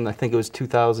came out in, I think it was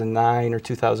 2009 or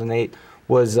 2008,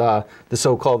 was the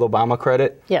so-called Obama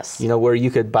credit. Yes. Where you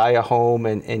could buy a home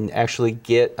and actually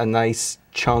get a nice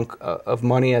chunk of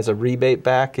money as a rebate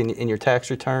back in your tax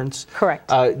returns. Correct.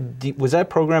 Was that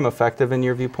program effective in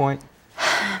your viewpoint?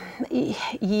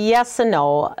 Yes and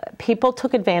no. People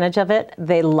took advantage of it.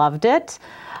 They loved it.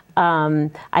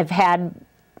 I've had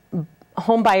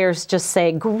home buyers just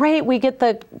say, great, we get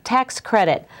the tax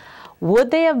credit. Would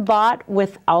they have bought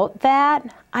without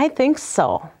that? I think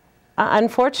so.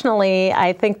 Unfortunately,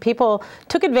 I think people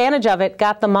took advantage of it,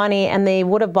 got the money, and they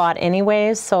would have bought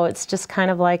anyways, so it's just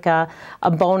kind of like a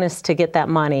bonus to get that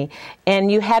money.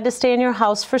 And you had to stay in your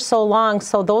house for so long,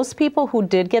 so those people who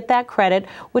did get that credit,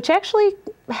 which actually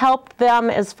helped them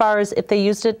as far as if they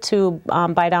used it to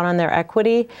buy down on their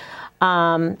equity,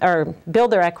 or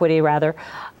build their equity rather,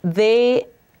 they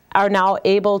are now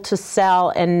able to sell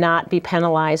and not be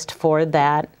penalized for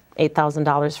that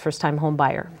 $8,000 first-time home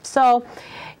buyer. So,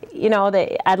 you know,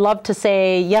 I'd love to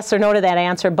say yes or no to that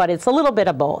answer, but it's a little bit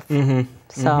of both.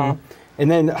 So. And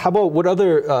then how about what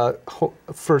other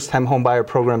first-time home buyer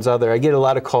programs are there? I get a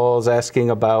lot of calls asking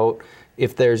about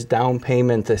if there's down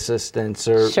payment assistance,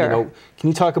 or you know, can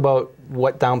you talk about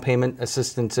what down payment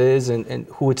assistance is and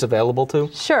who it's available to?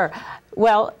 Sure.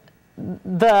 Well,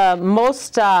 the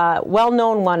most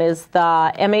well-known one is the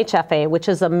MHFA, which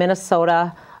is a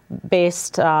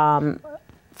Minnesota-based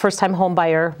first-time home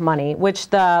buyer money, which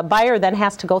the buyer then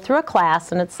has to go through a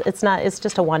class, and it's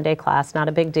just a one-day class, not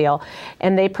a big deal,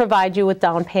 and they provide you with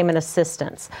down payment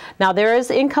assistance. Now there is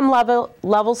income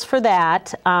levels for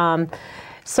that.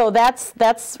 So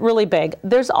that's really big.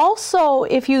 There's also,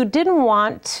 if you didn't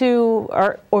want to,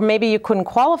 or maybe you couldn't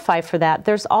qualify for that,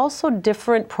 there's also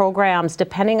different programs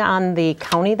depending on the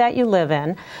county that you live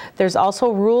in. There's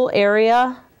also rural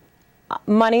area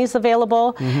monies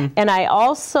available, and I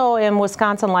also am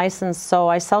Wisconsin licensed, so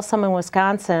I sell some in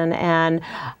Wisconsin, and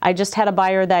I just had a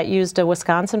buyer that used a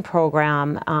Wisconsin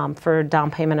program for down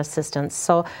payment assistance.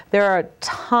 So there are a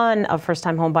ton of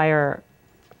first-time home buyer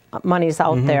monies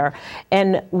out there,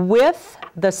 and with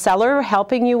the seller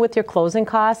helping you with your closing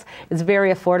costs, it's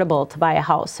very affordable to buy a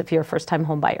house if you're a first-time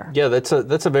home buyer. Yeah, that's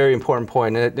a very important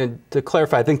point. And to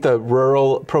clarify, I think the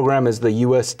rural program is the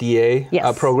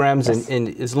USDA programs,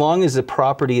 and as long as the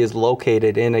property is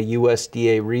located in a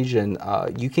USDA region,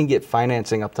 you can get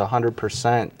financing up to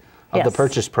 100% of the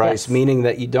purchase price, meaning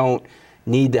that you don't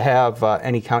need to have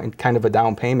any kind of a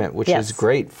down payment, which is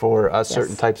great for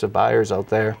certain types of buyers out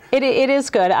there. It is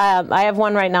good. I have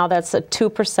one right now that's a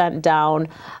 2% down.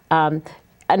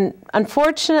 And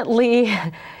unfortunately,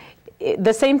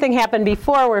 the same thing happened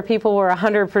before where people were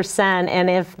 100%, and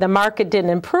if the market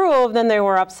didn't improve, then they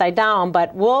were upside down.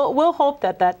 But we'll hope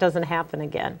that that doesn't happen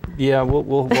again. Yeah,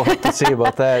 we'll have to see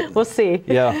about that. We'll see.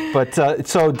 Yeah, but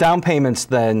so down payments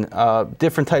then,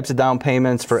 different types of down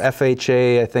payments. For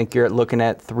FHA, I think you're looking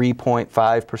at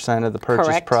 3.5% of the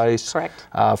purchase price. Correct.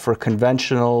 For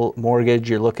conventional mortgage,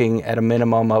 you're looking at a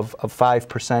minimum of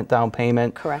 5% down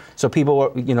payment. Correct. So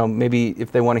people, you know, maybe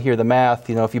if they want to hear the math,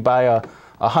 you know, if you buy a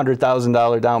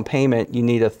 $100,000 down payment, you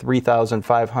need a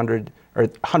 $3,500 or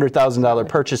 $100,000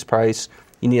 purchase price.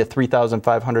 You need a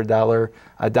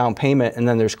 $3,500 down payment, and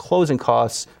then there's closing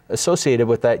costs associated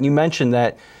with that. And you mentioned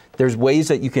that there's ways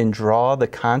that you can draw the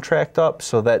contract up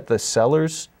so that the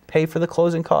sellers pay for the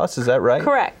closing costs. Is that right?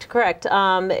 Correct. Correct.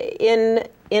 In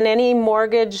any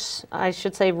mortgage, I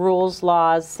should say, rules,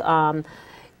 laws,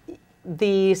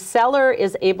 the seller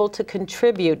is able to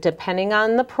contribute, depending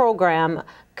on the program,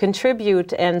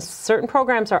 and certain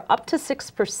programs are up to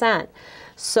 6%.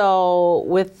 So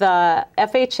with the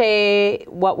FHA,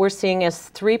 what we're seeing is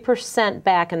 3%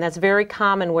 back, and that's very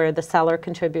common where the seller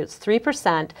contributes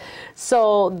 3%.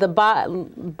 So the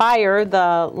buyer,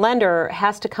 the lender,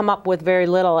 has to come up with very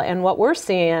little. And what we're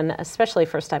seeing, especially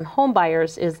first-time home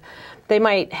buyers, is they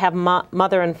might have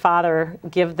mother and father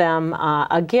give them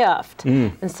a gift.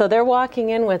 And so they're walking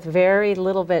in with very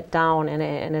little bit down,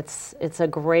 and it's a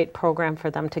great program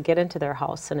for them to get into their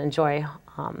house and enjoy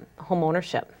home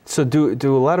ownership. So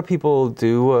do a lot of people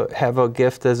have a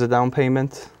gift as a down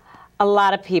payment? A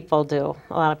lot of people do.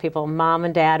 A lot of people, mom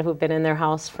and dad who've been in their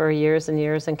house for years and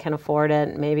years and can afford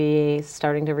it, maybe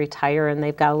starting to retire and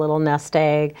they've got a little nest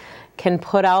egg, can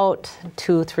put out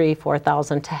 $2,000, $3,000,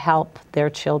 $4,000 to help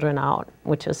their children out,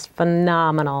 which is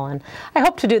phenomenal. And I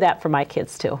hope to do that for my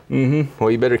kids too. Well,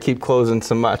 you better keep closing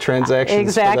some transactions.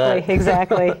 Exactly,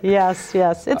 exactly. Yes,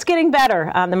 yes. It's getting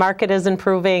better. The market is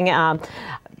improving.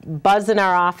 Buzz in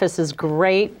our office is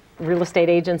great. Real estate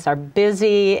agents are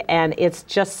busy, and it's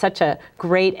just such a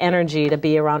great energy to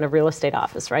be around a real estate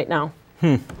office right now.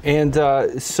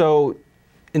 And so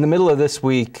in the middle of this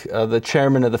week, the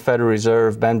chairman of the Federal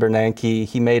Reserve, Ben Bernanke,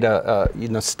 he made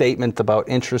a statement about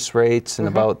interest rates and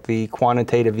about the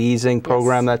quantitative easing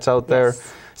program that's out there.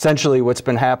 Essentially, what's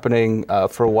been happening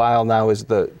for a while now is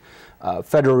the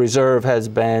Federal Reserve has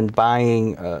been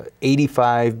buying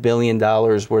 $85 billion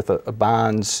worth of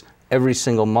bonds every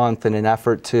single month in an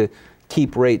effort to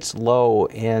keep rates low.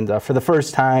 And for the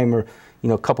first time, or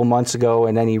a couple months ago,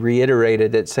 and then he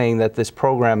reiterated it, saying that this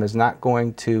program is not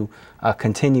going to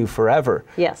continue forever.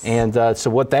 Yes. And so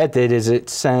what that did is it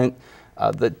sent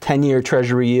the 10-year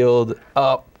Treasury yield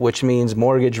up, which means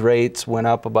mortgage rates went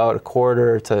up about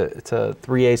 1/4 to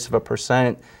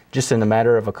 0.3% just in a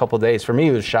matter of a couple of days. For me,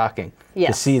 it was shocking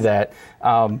to see that.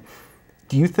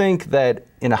 Do you think that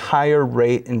in a higher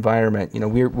rate environment,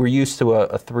 we're used to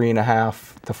a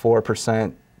 3.5% to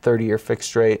 4% 30-year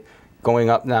fixed rate, going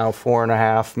up now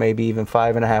 4.5%, maybe even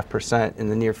 5.5% in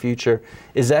the near future.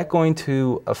 Is that going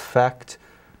to affect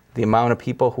the amount of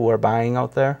people who are buying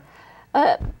out there?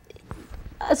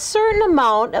 A certain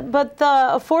amount, but the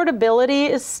affordability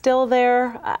is still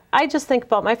there. I just think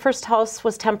about my first house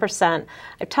was 10%.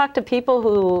 I've talked to people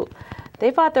who they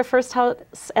bought their first house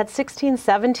at 16,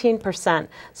 17%.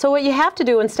 So what you have to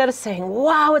do, instead of saying,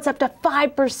 wow, it's up to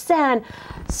 5%,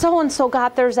 so-and-so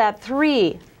got theirs at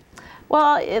 3%.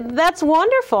 Well, that's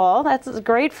wonderful. That's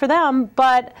great for them.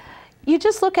 But you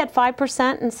just look at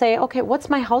 5% and say, okay, what's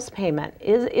my house payment?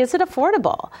 Is it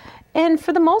affordable? And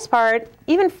for the most part,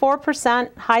 even 4%,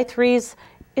 high 3s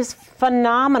is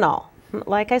phenomenal.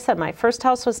 Like I said, my first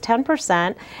house was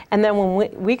 10%. And then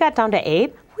when we got down to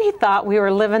 8%, we thought we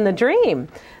were living the dream.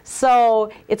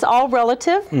 So it's all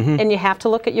relative, and you have to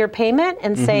look at your payment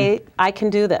and say, I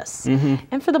can do this.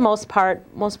 And for the most part,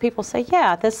 most people say,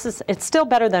 yeah, it's still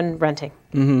better than renting.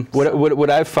 What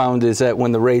I've found is that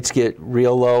when the rates get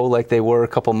real low, like they were a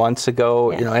couple months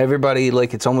ago, everybody,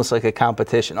 it's almost like a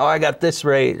competition. Oh, I got this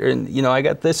rate, and I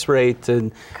got this rate,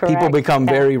 and people become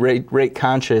very rate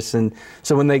conscious. And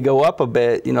so when they go up a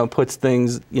bit, puts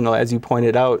things, as you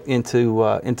pointed out,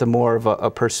 into more of a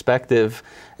perspective.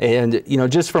 And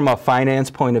just from a finance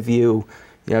point of view,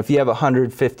 if you have a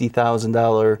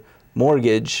 $150,000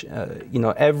 mortgage,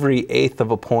 every 1/8 of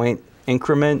a point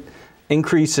increment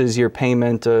increases your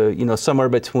payment, somewhere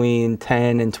between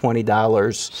 $10 and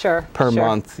 $20 per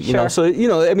month. So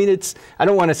I mean, I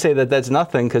don't want to say that that's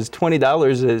nothing, because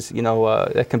 $20 is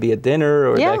that can be a dinner,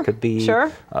 or that could be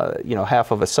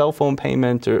half of a cell phone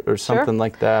payment, or something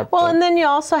like that. Well, and then you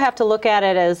also have to look at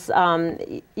it as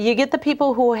you get the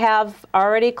people who have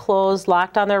already closed,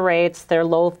 locked on their rates, their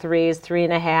low 3s,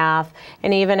 3.5,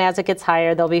 and even as it gets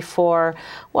higher, they'll be 4.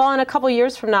 Well, in a couple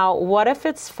years from now, what if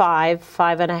it's 5,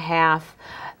 5.5?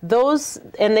 Those,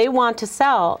 and they want to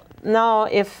sell. Now,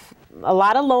 if a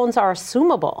lot of loans are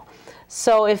assumable,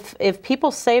 so if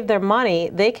people save their money,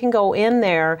 they can go in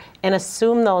there and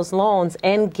assume those loans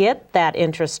and get that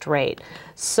interest rate.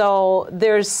 So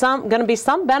there's going to be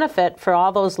some benefit for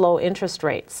all those low interest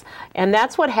rates. And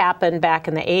that's what happened back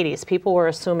in the 80s. People were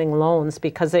assuming loans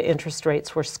because the interest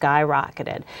rates were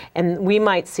skyrocketed. And we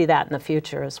might see that in the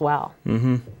future as well.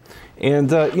 And,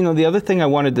 the other thing I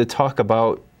wanted to talk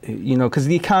about, because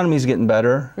the economy is getting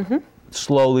better,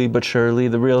 slowly but surely.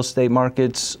 The real estate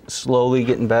market's slowly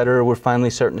getting better. We're finally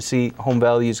starting to see home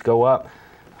values go up.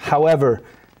 However,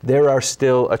 there are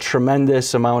still a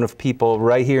tremendous amount of people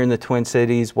right here in the Twin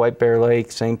Cities, White Bear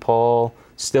Lake, St. Paul,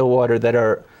 Stillwater, that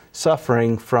are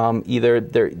suffering from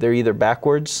they're either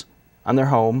backwards on their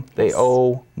home, they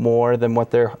owe more than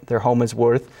what their home is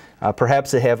worth.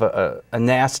 Perhaps they have a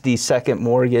nasty second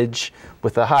mortgage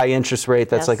with a high interest rate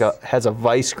that's has a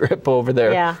vice grip over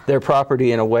their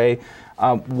property in a way.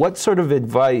 What sort of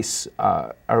advice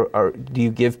do you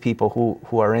give people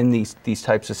who are in these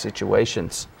types of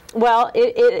situations? Well,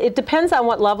 it depends on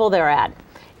what level they're at.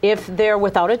 If they're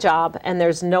without a job and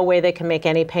there's no way they can make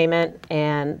any payment,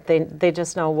 and they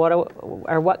just know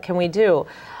what can we do?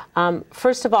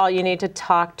 First of all, you need to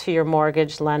talk to your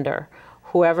mortgage lender,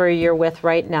 whoever you're with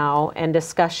right now, and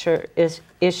discuss your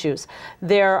issues.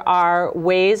 There are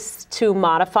ways to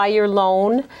modify your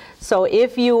loan. So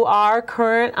if you are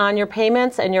current on your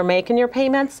payments and you're making your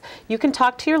payments, you can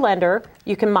talk to your lender.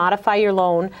 You can modify your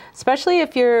loan, especially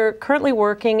if you're currently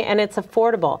working and it's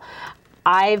affordable.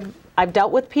 I've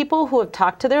dealt with people who have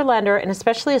talked to their lender, and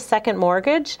especially a second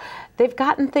mortgage, they've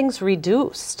gotten things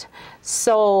reduced.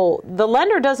 So the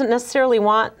lender doesn't necessarily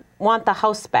want the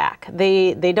house back.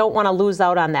 They don't want to lose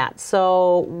out on that.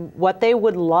 So what they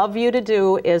would love you to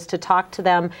do is to talk to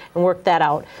them and work that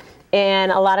out.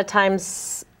 And a lot of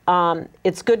times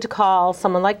it's good to call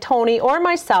someone like Tony or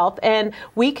myself, and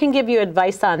we can give you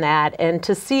advice on that and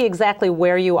to see exactly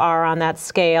where you are on that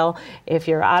scale. If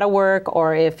you're out of work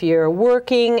or if you're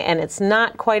working and it's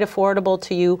not quite affordable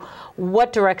to you,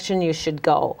 what direction you should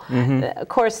go. Of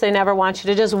course, they never want you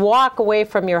to just walk away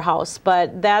from your house,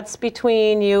 but that's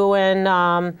between you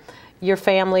and your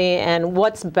family and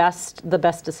what's the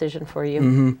best decision for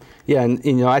you. Yeah,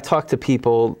 and I talk to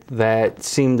people that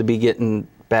seem to be getting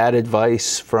bad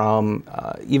advice from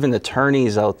even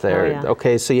attorneys out there. Oh, yeah.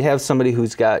 Okay, so you have somebody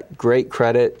who's got great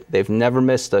credit. They've never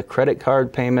missed a credit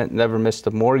card payment, never missed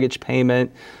a mortgage payment.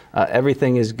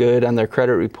 Everything is good on their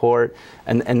credit report,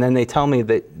 and then they tell me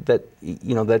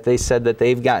that they said that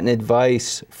they've gotten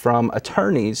advice from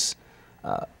attorneys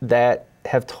that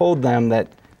have told them that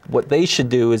what they should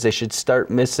do is they should start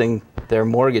missing their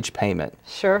mortgage payment.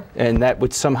 Sure. And that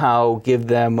would somehow give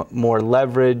them more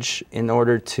leverage in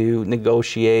order to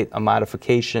negotiate a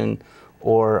modification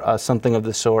or something of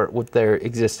the sort with their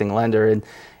existing lender.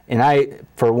 And I,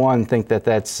 for one, think that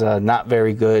that's not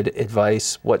very good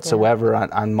advice whatsoever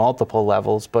on multiple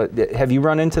levels. But have you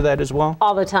run into that as well?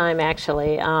 All the time,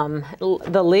 actually.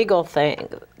 The legal thing.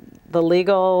 The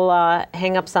legal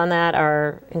hang-ups on that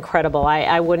are incredible.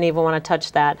 I wouldn't even want to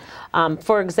touch that.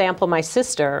 For example, my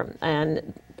sister,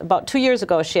 and about 2 years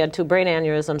ago, she had 2 brain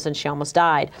aneurysms and she almost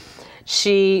died.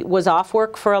 She was off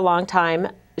work for a long time.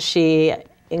 She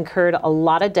incurred a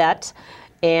lot of debt.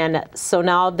 And so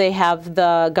now they have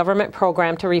the government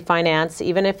program to refinance.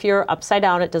 Even if you're upside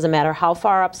down, it doesn't matter how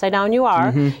far upside down you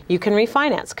are, you can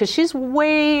refinance. Because she's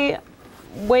way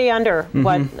under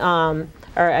what...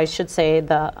 or I should say,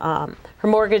 her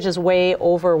mortgage is way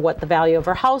over what the value of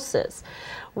her house is.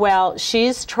 Well,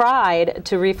 she's tried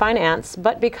to refinance,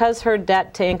 but because her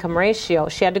debt-to-income ratio,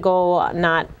 she had to go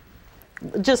not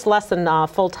just less than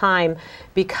full-time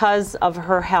because of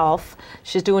her health.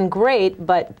 She's doing great,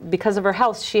 but because of her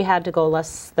health, she had to go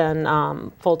less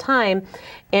than full-time.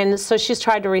 And so she's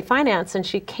tried to refinance, and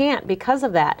she can't because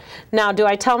of that. Now, do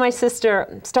I tell my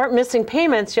sister, start missing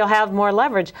payments, you'll have more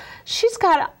leverage? She's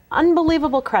got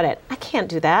unbelievable credit. I can't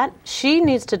do that. She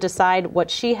needs to decide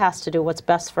what she has to do, what's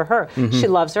best for her. She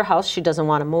loves her house. She doesn't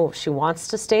want to move. She wants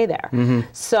to stay there.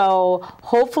 So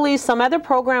hopefully some other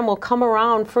program will come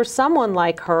around for someone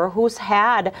like her who's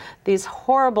had these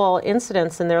horrible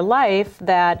incidents in their life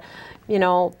that,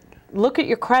 look at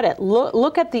your credit.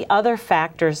 Look at the other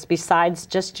factors besides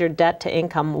just your debt to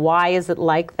income. Why is it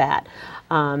like that?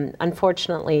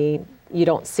 Unfortunately, you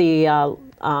don't see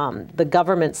the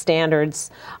government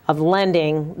standards of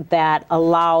lending that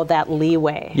allow that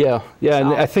leeway. Yeah,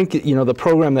 and I think the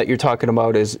program that you're talking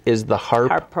about is the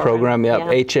HARP program. Yeah,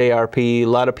 HARP. A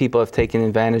lot of people have taken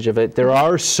advantage of it. There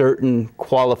are certain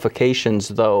qualifications,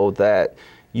 though, that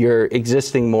your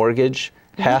existing mortgage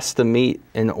has to meet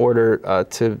in order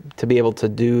to be able to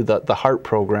do the HARP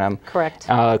program. Correct.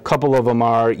 A couple of them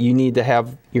are you need to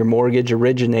have your mortgage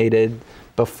originated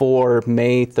before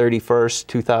May 31st,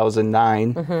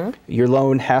 2009. Your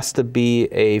loan has to be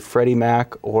a Freddie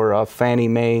Mac or a Fannie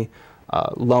Mae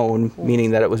loan,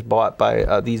 meaning that it was bought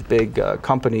by these big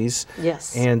companies.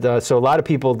 Yes. And so a lot of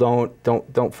people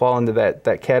don't fall into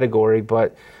that category.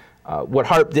 But what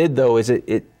HARP did, though, is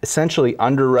it essentially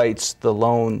underwrites the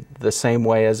loan the same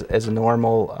way as a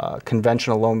normal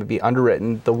conventional loan would be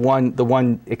underwritten. The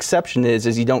one exception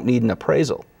is you don't need an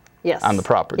appraisal. Yes. On the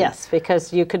property. Yes,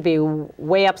 because you could be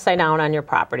way upside down on your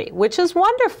property, which is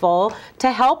wonderful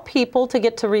to help people to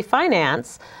get to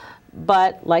refinance.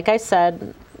 But like I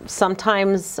said,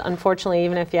 sometimes, unfortunately,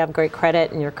 even if you have great credit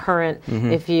and you're current,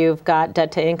 if you've got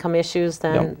debt-to-income issues,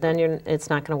 then it's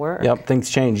not going to work. Yep,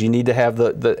 things change. You need to have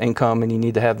the income, and you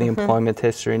need to have the employment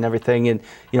history and everything. And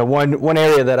one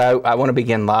area that I want to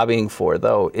begin lobbying for,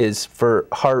 though, is for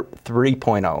HARP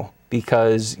 3.0.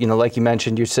 Because, like you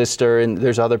mentioned, your sister and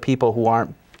there's other people who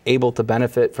aren't able to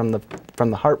benefit from the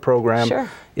HARP program. Sure.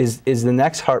 Is the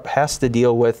next HARP has to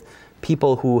deal with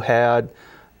people who had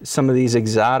some of these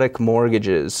exotic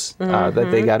mortgages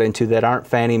that they got into that aren't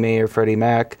Fannie Mae or Freddie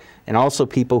Mac, and also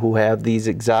people who have these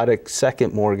exotic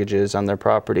second mortgages on their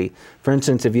property. For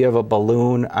instance, if you have a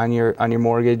balloon on your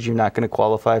mortgage, you're not going to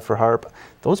qualify for HARP.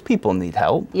 Those people need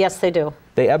help. Yes, they do.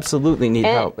 They absolutely need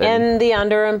help. And the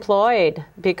underemployed,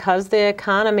 because the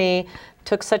economy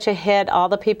took such a hit, all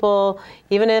the people,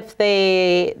 even if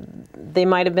they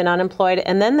might have been unemployed,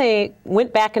 and then they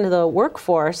went back into the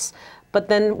workforce, but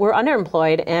then were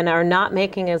underemployed and are not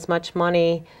making as much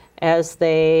money as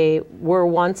they were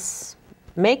once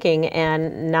making,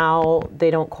 and now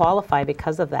they don't qualify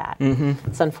because of that.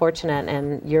 It's unfortunate,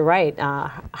 and you're right.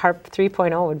 HARP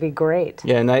 3.0 would be great.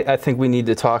 Yeah, and I think we need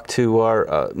to talk to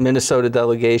our Minnesota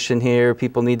delegation here.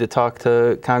 People need to talk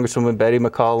to Congresswoman Betty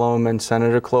McCollum and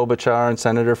Senator Klobuchar and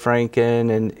Senator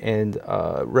Franken and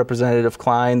Representative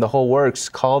Klein, the whole works.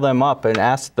 Call them up and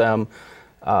ask them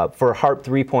for HARP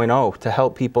 3.0 to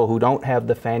help people who don't have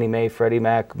the Fannie Mae, Freddie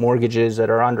Mac mortgages that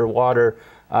are underwater.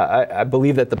 I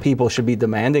believe that the people should be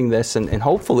demanding this, and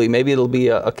hopefully maybe it'll be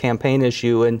a campaign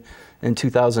issue in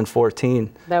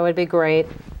 2014. That would be great.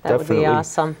 That would be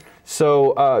awesome.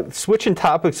 So switching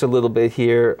topics a little bit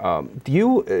here, I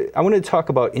want to talk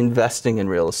about investing in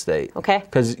real estate. Okay.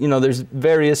 Because, you know, there's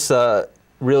various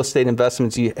real estate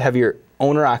investments. You have your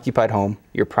owner-occupied home,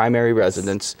 your primary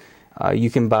residence. You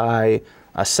can buy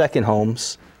second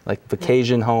homes, like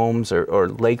vacation homes or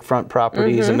lakefront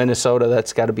properties in Minnesota.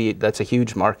 That's a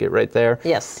huge market right there.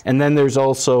 Yes. And then there's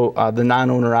also the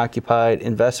non-owner occupied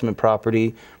investment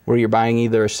property where you're buying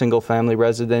either a single family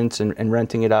residence and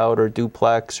renting it out, or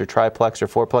duplex or triplex or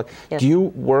fourplex. Yes. Do you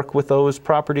work with those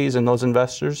properties and those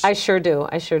investors? I sure do.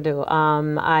 I sure do.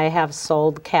 I have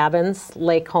sold cabins,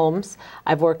 lake homes.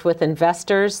 I've worked with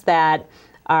investors that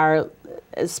are,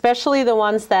 especially the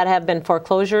ones that have been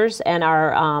foreclosures and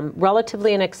are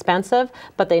relatively inexpensive,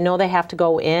 but they know they have to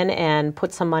go in and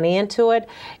put some money into it,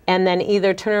 and then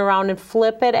either turn around and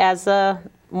flip it as a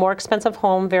more expensive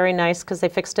home, very nice because they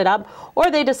fixed it up,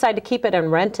 or they decide to keep it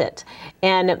and rent it.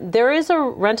 And there is a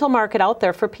rental market out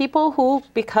there for people who,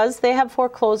 because they have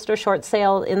foreclosed or short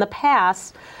sale in the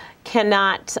past,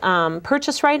 cannot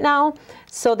purchase right now,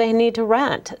 so they need to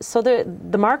rent. So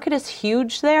the market is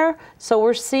huge there, so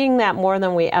we're seeing that more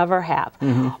than we ever have.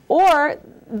 Or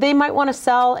they might want to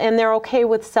sell, and they're okay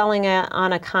with selling it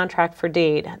on a contract for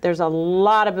deed. There's a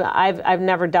lot of, I've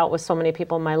never dealt with so many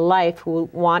people in my life who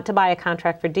want to buy a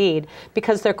contract for deed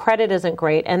because their credit isn't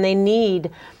great, and they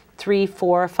need 3,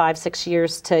 4, 5, 6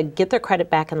 years to get their credit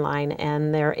back in line,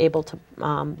 and they're able to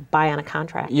buy on a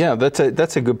contract. Yeah,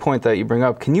 that's a good point that you bring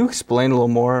up. Can you explain a little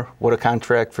more what a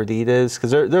contract for deed is? Because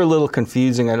they're a little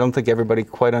confusing. I don't think everybody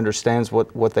quite understands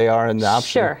what they are and the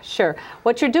option. Sure.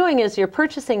 What you're doing is you're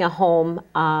purchasing a home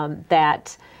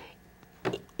that,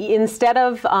 instead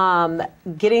of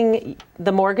getting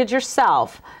the mortgage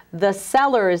yourself, the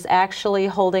seller is actually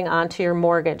holding onto your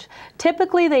mortgage.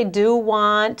 Typically, they do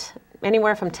want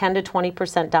anywhere from 10 to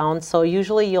 20% down, so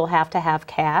usually you'll have to have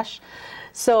cash.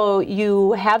 So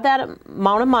you have that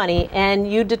amount of money,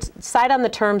 and you decide on the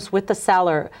terms with the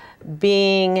seller,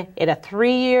 being it a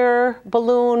 3-year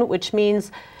balloon, which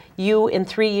means you in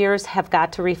 3 years have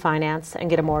got to refinance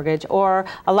and get a mortgage, or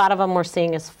a lot of them we're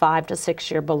seeing is 5 to 6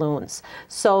 year balloons.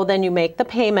 So then you make the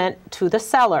payment to the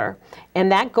seller,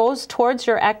 and that goes towards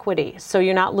your equity, so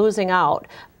you're not losing out.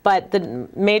 But the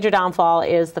major downfall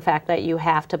is the fact that you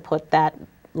have to put that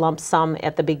lump sum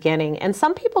at the beginning. And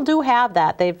some people do have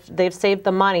that. They've saved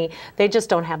the money. They just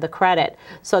don't have the credit.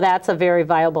 So that's a very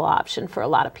viable option for a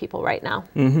lot of people right now.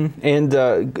 And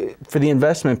for the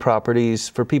investment properties,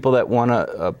 for people that want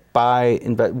to buy,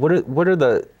 what are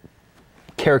the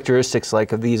characteristics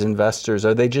like of these investors?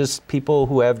 Are they just people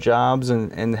who have jobs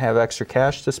and have extra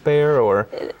cash to spare, or?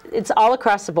 It's all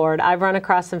across the board. I've run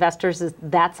across investors,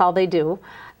 that's all they do.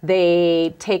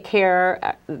 They take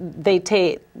care, they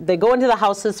go into the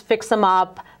houses, fix them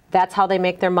up. That's how they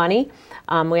make their money.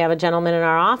 We have a gentleman in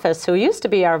our office who used to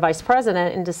be our vice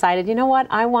president and decided, you know what,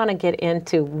 I want to get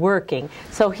into working.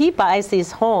 So he buys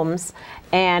these homes,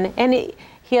 and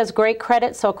he has great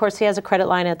credit, so of course he has a credit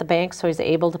line at the bank, so he's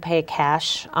able to pay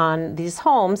cash on these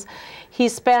homes. He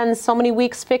spends so many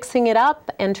weeks fixing it up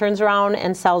and turns around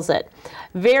and sells it.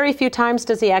 Very few times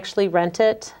does he actually rent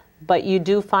it, but you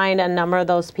do find a number of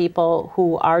those people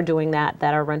who are doing that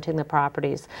are renting the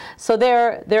properties. So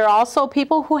there are also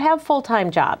people who have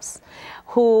full-time jobs,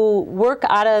 who work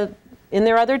in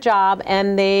their other job,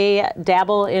 and they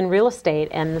dabble in real estate.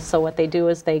 And so what they do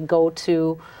is they go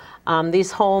to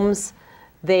these homes,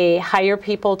 they hire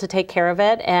people to take care of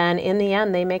it, and in the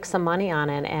end they make some money on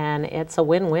it, and it's a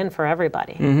win-win for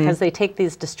everybody because they take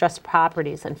these distressed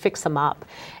properties and fix them up.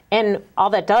 And all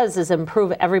that does is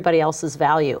improve everybody else's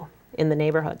value in the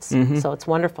neighborhoods. So it's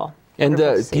wonderful. And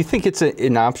do you think it's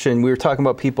an option? We were talking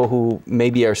about people who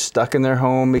maybe are stuck in their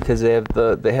home because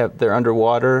they're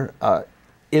underwater.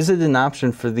 Is it an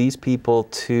option for these people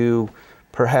to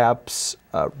perhaps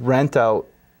rent out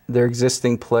their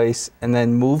existing place and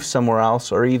then move somewhere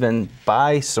else, or even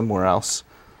buy somewhere else?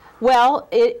 Well,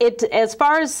 as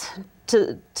far as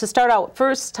to start out,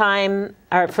 for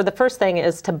the first thing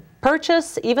is to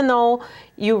purchase. Even though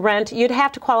you rent, you'd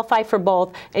have to qualify for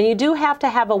both, and you do have to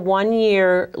have a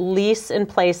 1-year lease in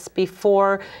place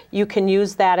before you can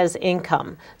use that as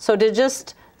income. So to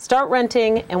just start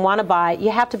renting and want to buy, you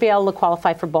have to be able to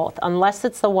qualify for both, unless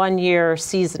it's the 1-year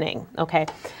seasoning. Okay.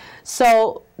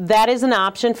 So that is an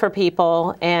option for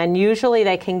people, and usually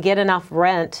they can get enough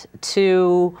rent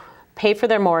to pay for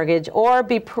their mortgage, or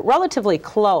be relatively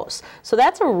close. So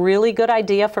that's a really good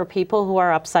idea for people who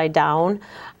are upside down.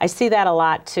 I see that a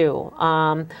lot too.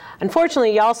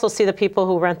 Unfortunately, you also see the people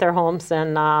who rent their homes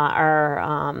and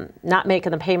are not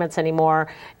making the payments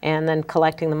anymore and then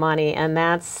collecting the money. And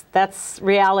that's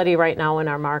reality right now in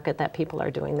our market, that people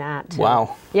are doing that too.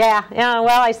 Wow. Yeah,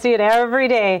 well, I see it every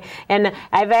day. And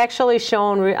I've actually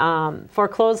shown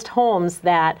foreclosed homes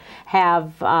that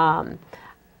have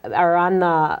are on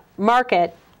the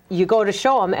market. You go to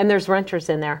show them and there's renters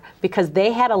in there because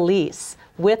they had a lease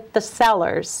with the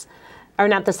sellers, or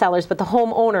not the sellers, but the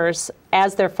homeowners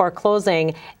as they're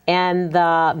foreclosing, and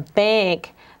the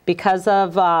bank, because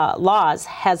of laws,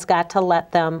 has got to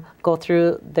let them go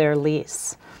through their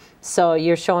lease. So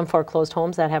you're showing foreclosed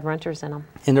homes that have renters in them.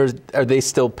 And are they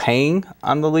still paying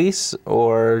on the lease,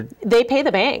 or? They pay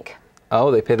the bank. Oh,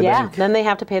 they pay the bank. Yeah, then they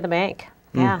have to pay the bank.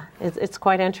 Yeah, it's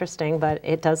quite interesting, but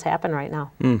it does happen right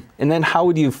now. And then how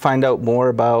would you find out more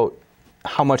about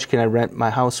how much can I rent my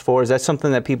house for? Is that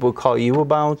something that people call you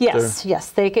about? Yes, yes.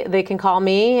 They can call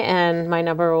me, and my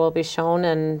number will be shown,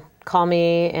 and call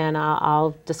me, and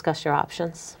I'll discuss your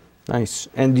options. Nice.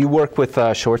 And do you work with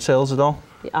short sales at all?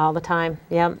 All the time,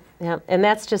 yep. And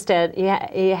that's just it.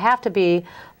 You have to be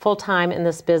full-time in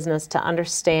this business to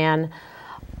understand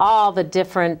all the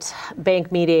different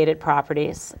bank-mediated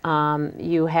properties.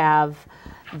 You have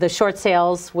the short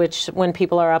sales, which when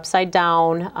people are upside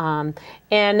down,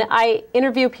 and I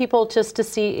interview people just to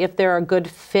see if they're a good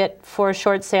fit for a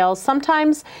short sale.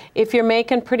 Sometimes if you're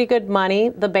making pretty good money,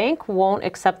 the bank won't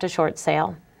accept a short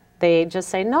sale. They just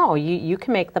say, no, you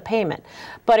can make the payment.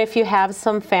 But if you have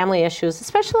some family issues,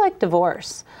 especially like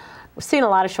divorce, we've seen a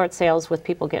lot of short sales with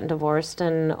people getting divorced,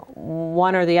 and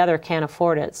one or the other can't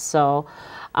afford it. So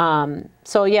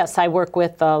yes, I work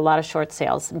with a lot of short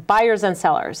sales, buyers and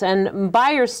sellers. And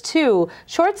buyers too,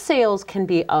 short sales can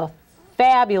be a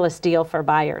fabulous deal for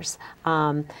buyers.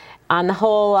 On the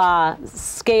whole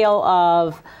scale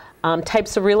of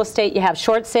types of real estate, you have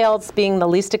short sales being the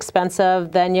least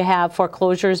expensive, then you have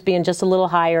foreclosures being just a little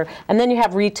higher, and then you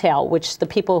have retail, which the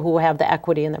people who have the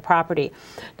equity in the property.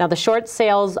 Now the short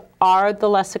sales are the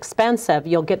less expensive.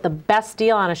 You'll get the best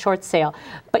deal on a short sale,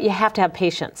 but you have to have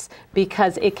patience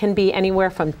because it can be anywhere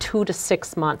from 2 to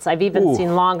 6 months. I've even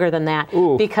seen longer than that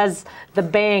because the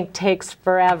bank takes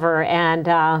forever.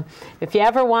 And if you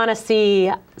ever want to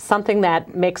see something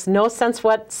that makes no sense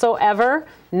whatsoever,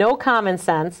 no common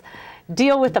sense,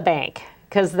 deal with the bank,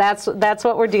 because that's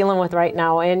what we're dealing with right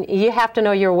now, and you have to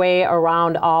know your way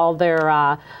around all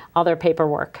their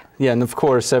paperwork. Yeah, and of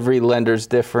course every lender's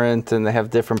different, and they have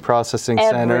different processing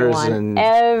centers. And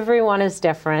everyone is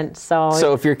different.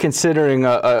 So if you're considering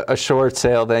a short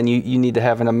sale, then you need to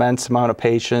have an immense amount of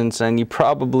patience, and you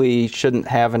probably shouldn't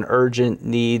have an urgent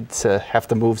need to have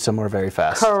to move somewhere very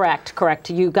fast. Correct.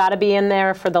 You got to be in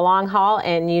there for the long haul,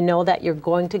 and you know that you're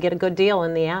going to get a good deal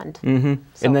in the end. So.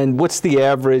 And then what's the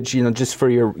average, just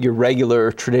for your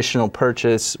regular traditional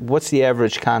purchase, what's the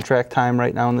average contract time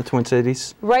right now in the Twin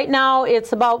Cities? Right now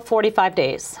it's about 45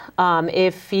 days.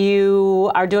 If you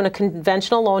are doing a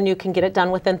conventional loan, you can get it done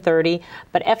within 30,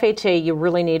 but FHA, you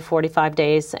really need 45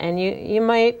 days, and you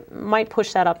might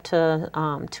push that up to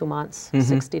 2 months,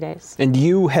 60 days. And do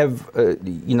you have,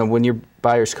 when your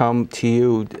buyers come to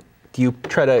you, do you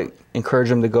try to encourage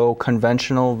them to go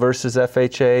conventional versus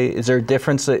FHA? Is there a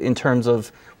difference in terms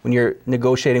of when you're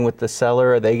negotiating with the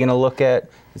seller? Are they going to look at,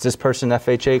 is this person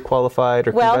FHA qualified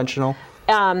or conventional?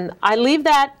 I leave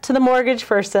that to the mortgage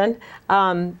person.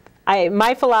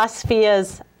 My philosophy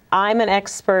is I'm an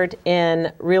expert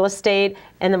in real estate,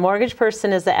 and the mortgage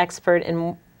person is the expert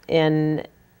in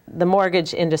the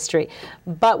mortgage industry.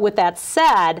 But with that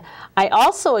said, I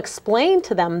also explain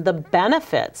to them the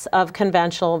benefits of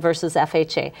conventional versus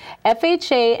FHA.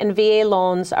 FHA and VA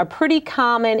loans are pretty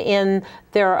common in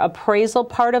their appraisal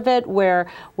part of it,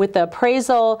 where with the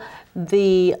appraisal,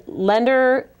 the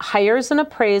lender hires an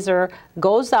appraiser,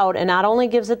 goes out and not only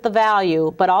gives it the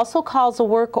value, but also calls the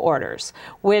work orders,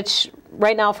 which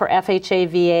right now for FHA,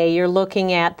 VA, you're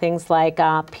looking at things like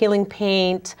peeling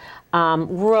paint,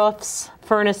 roofs,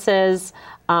 furnaces,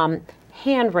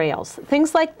 handrails,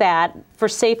 things like that for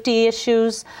safety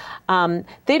issues.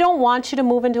 They don't want you to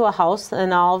move into a house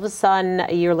and all of a sudden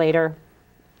a year later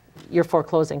you're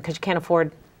foreclosing because you can't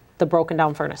afford the broken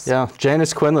down furnace. Yeah,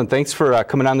 Janis Quinlan, thanks for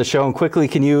coming on the show. And quickly,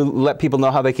 can you let people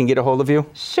know how they can get a hold of you?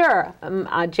 Sure.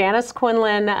 Janis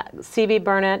Quinlan, CB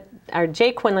Burnett, or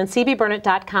jquinlan,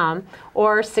 cbburnett.com,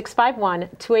 or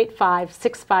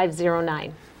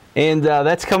 651-285-6509. And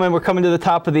that's coming. We're coming to the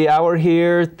top of the hour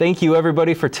here. Thank you,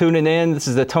 everybody, for tuning in. This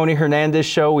is the Tony Hernandez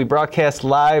Show. We broadcast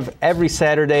live every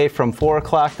Saturday from 4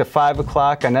 o'clock to 5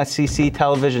 o'clock on SCC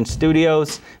Television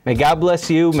Studios. May God bless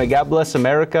you. May God bless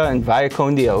America. And vaya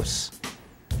con Dios.